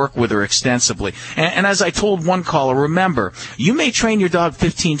got to work with her extensively. And as I told one caller, remember, you may train your dog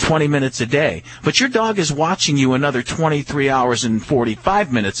 15, 20 minutes a day, but your dog is watching you another 23 hours and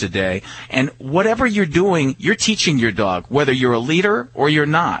 45 minutes a day, and whatever you're doing, you're teaching your dog, whether you're a leader or you're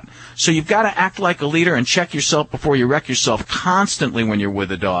not. So you've got to act like a leader and check yourself before you wreck yourself constantly when you're with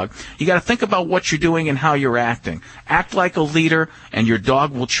a dog. You got to think about what you're doing and how you're acting. Act like a leader, and your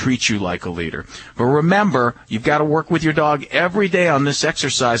dog will treat you like a leader. But remember, you've got to work with your dog every day on this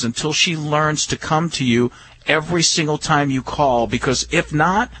exercise until she learns to come to you every single time you call, because if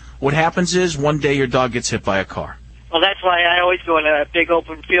not, what happens is one day your dog gets hit by a car. Well, that's why I always go in a big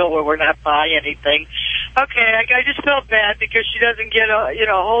open field where we're not by anything. Okay, I just felt bad because she doesn't get a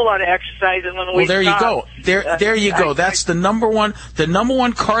whole lot of exercise, and when we there you go. There you go. That's the number one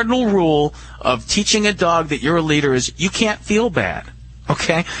cardinal rule of teaching a dog that you're a leader is you can't feel bad.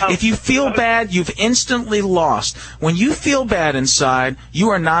 Okay? If you feel bad, you've instantly lost. When you feel bad inside, you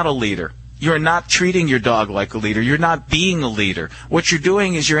are not a leader. You're not treating your dog like a leader. You're not being a leader. What you're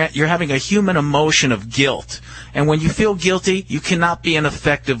doing is you're having a human emotion of guilt. And when you feel guilty, you cannot be an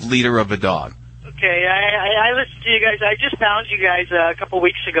effective leader of a dog. Okay, I listened to you guys. I just found you guys a couple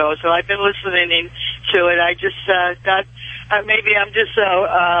weeks ago, so I've been listening to it. I just thought maybe I'm just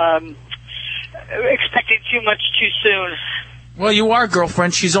expecting too much too soon. Well, you are,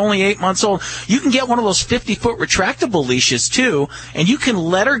 girlfriend. She's only 8 months old. You can get one of those 50-foot retractable leashes, too, and you can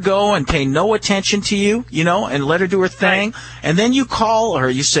let her go and pay no attention to you, and let her do her thing. Right. And then you call her,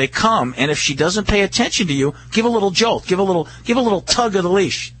 you say, come, and if she doesn't pay attention to you, give a little jolt. Give a little tug of the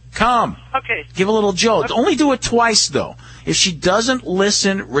leash. Come. Okay. Give a little jolt. Okay. Only do it twice, though. If she doesn't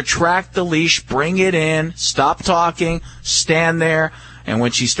listen, retract the leash, bring it in, stop talking, stand there, and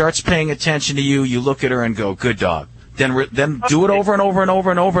when she starts paying attention to you, you look at her and go, good dog. Then do it over and over and over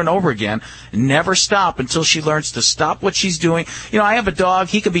and over and over again. Never stop until she learns to stop what she's doing. I have a dog.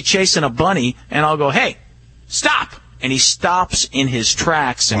 He could be chasing a bunny, and I'll go, hey, stop. And he stops in his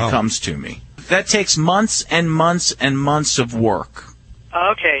tracks and comes to me. That takes months and months and months of work.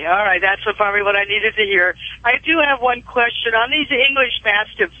 Okay, all right. That's probably what I needed to hear. I do have one question. On these English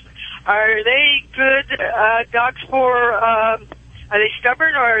Mastiffs, are they good dogs for, are they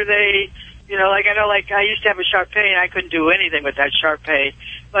stubborn, or are they... I used to have a Shar-Pei, and I couldn't do anything with that Shar-Pei.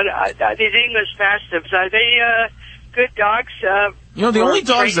 But these English Mastiffs, are they good dogs? The only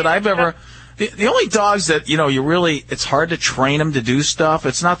dogs that I've ever... The only dogs that, it's hard to train them to do stuff.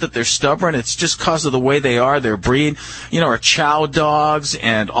 It's not that they're stubborn. It's just because of the way they are. Their breed, are Chow dogs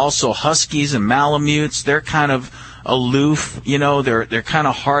and also Huskies and Malamutes. They're kind of aloof. They're kind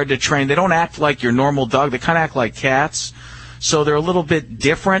of hard to train. They don't act like your normal dog. They kind of act like cats. So they're a little bit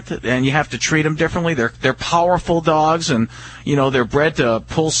different, and you have to treat them differently. They're powerful dogs, and they're bred to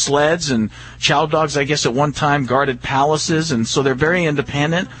pull sleds. And Chow dogs, I guess, at one time guarded palaces, and so they're very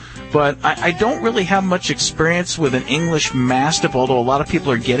independent. But I don't really have much experience with an English Mastiff, although a lot of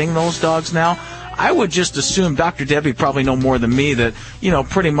people are getting those dogs now. I would just assume, Dr. Debbie probably know more than me, that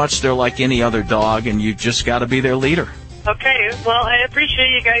pretty much they're like any other dog, and you just got to be their leader. Okay, well, I appreciate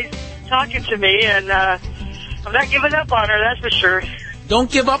you guys talking to me, and I'm not giving up on her, that's for sure. Don't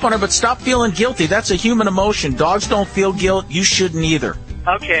give up on her, but stop feeling guilty. That's a human emotion. Dogs don't feel guilt. You shouldn't either.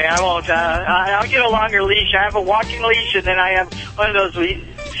 Okay, I won't. I'll get a longer leash. I have a walking leash, and then I have one of those,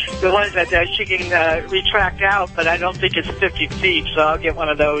 the ones that she can retract out, but I don't think it's 50 feet, so I'll get one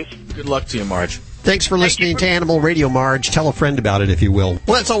of those. Good luck to you, Marge. Thanks for listening to Animal Radio, Marge. Tell a friend about it if you will.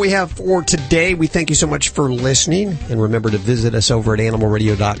 Well, that's all we have for today. We thank you so much for listening. And remember to visit us over at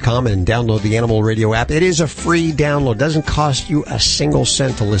animalradio.com and download the Animal Radio app. It is a free download. It doesn't cost you a single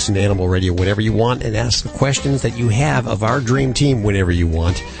cent to listen to Animal Radio whenever you want and ask the questions that you have of our dream team whenever you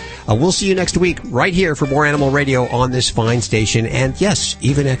want. We'll see you next week right here for more Animal Radio on this fine station. And yes,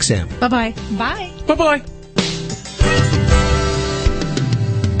 even XM. Bye-bye. Bye. Bye-bye.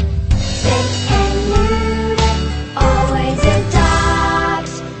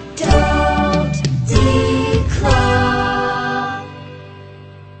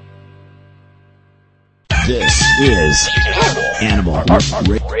 This is Animal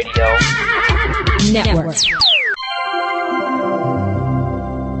Radio Network.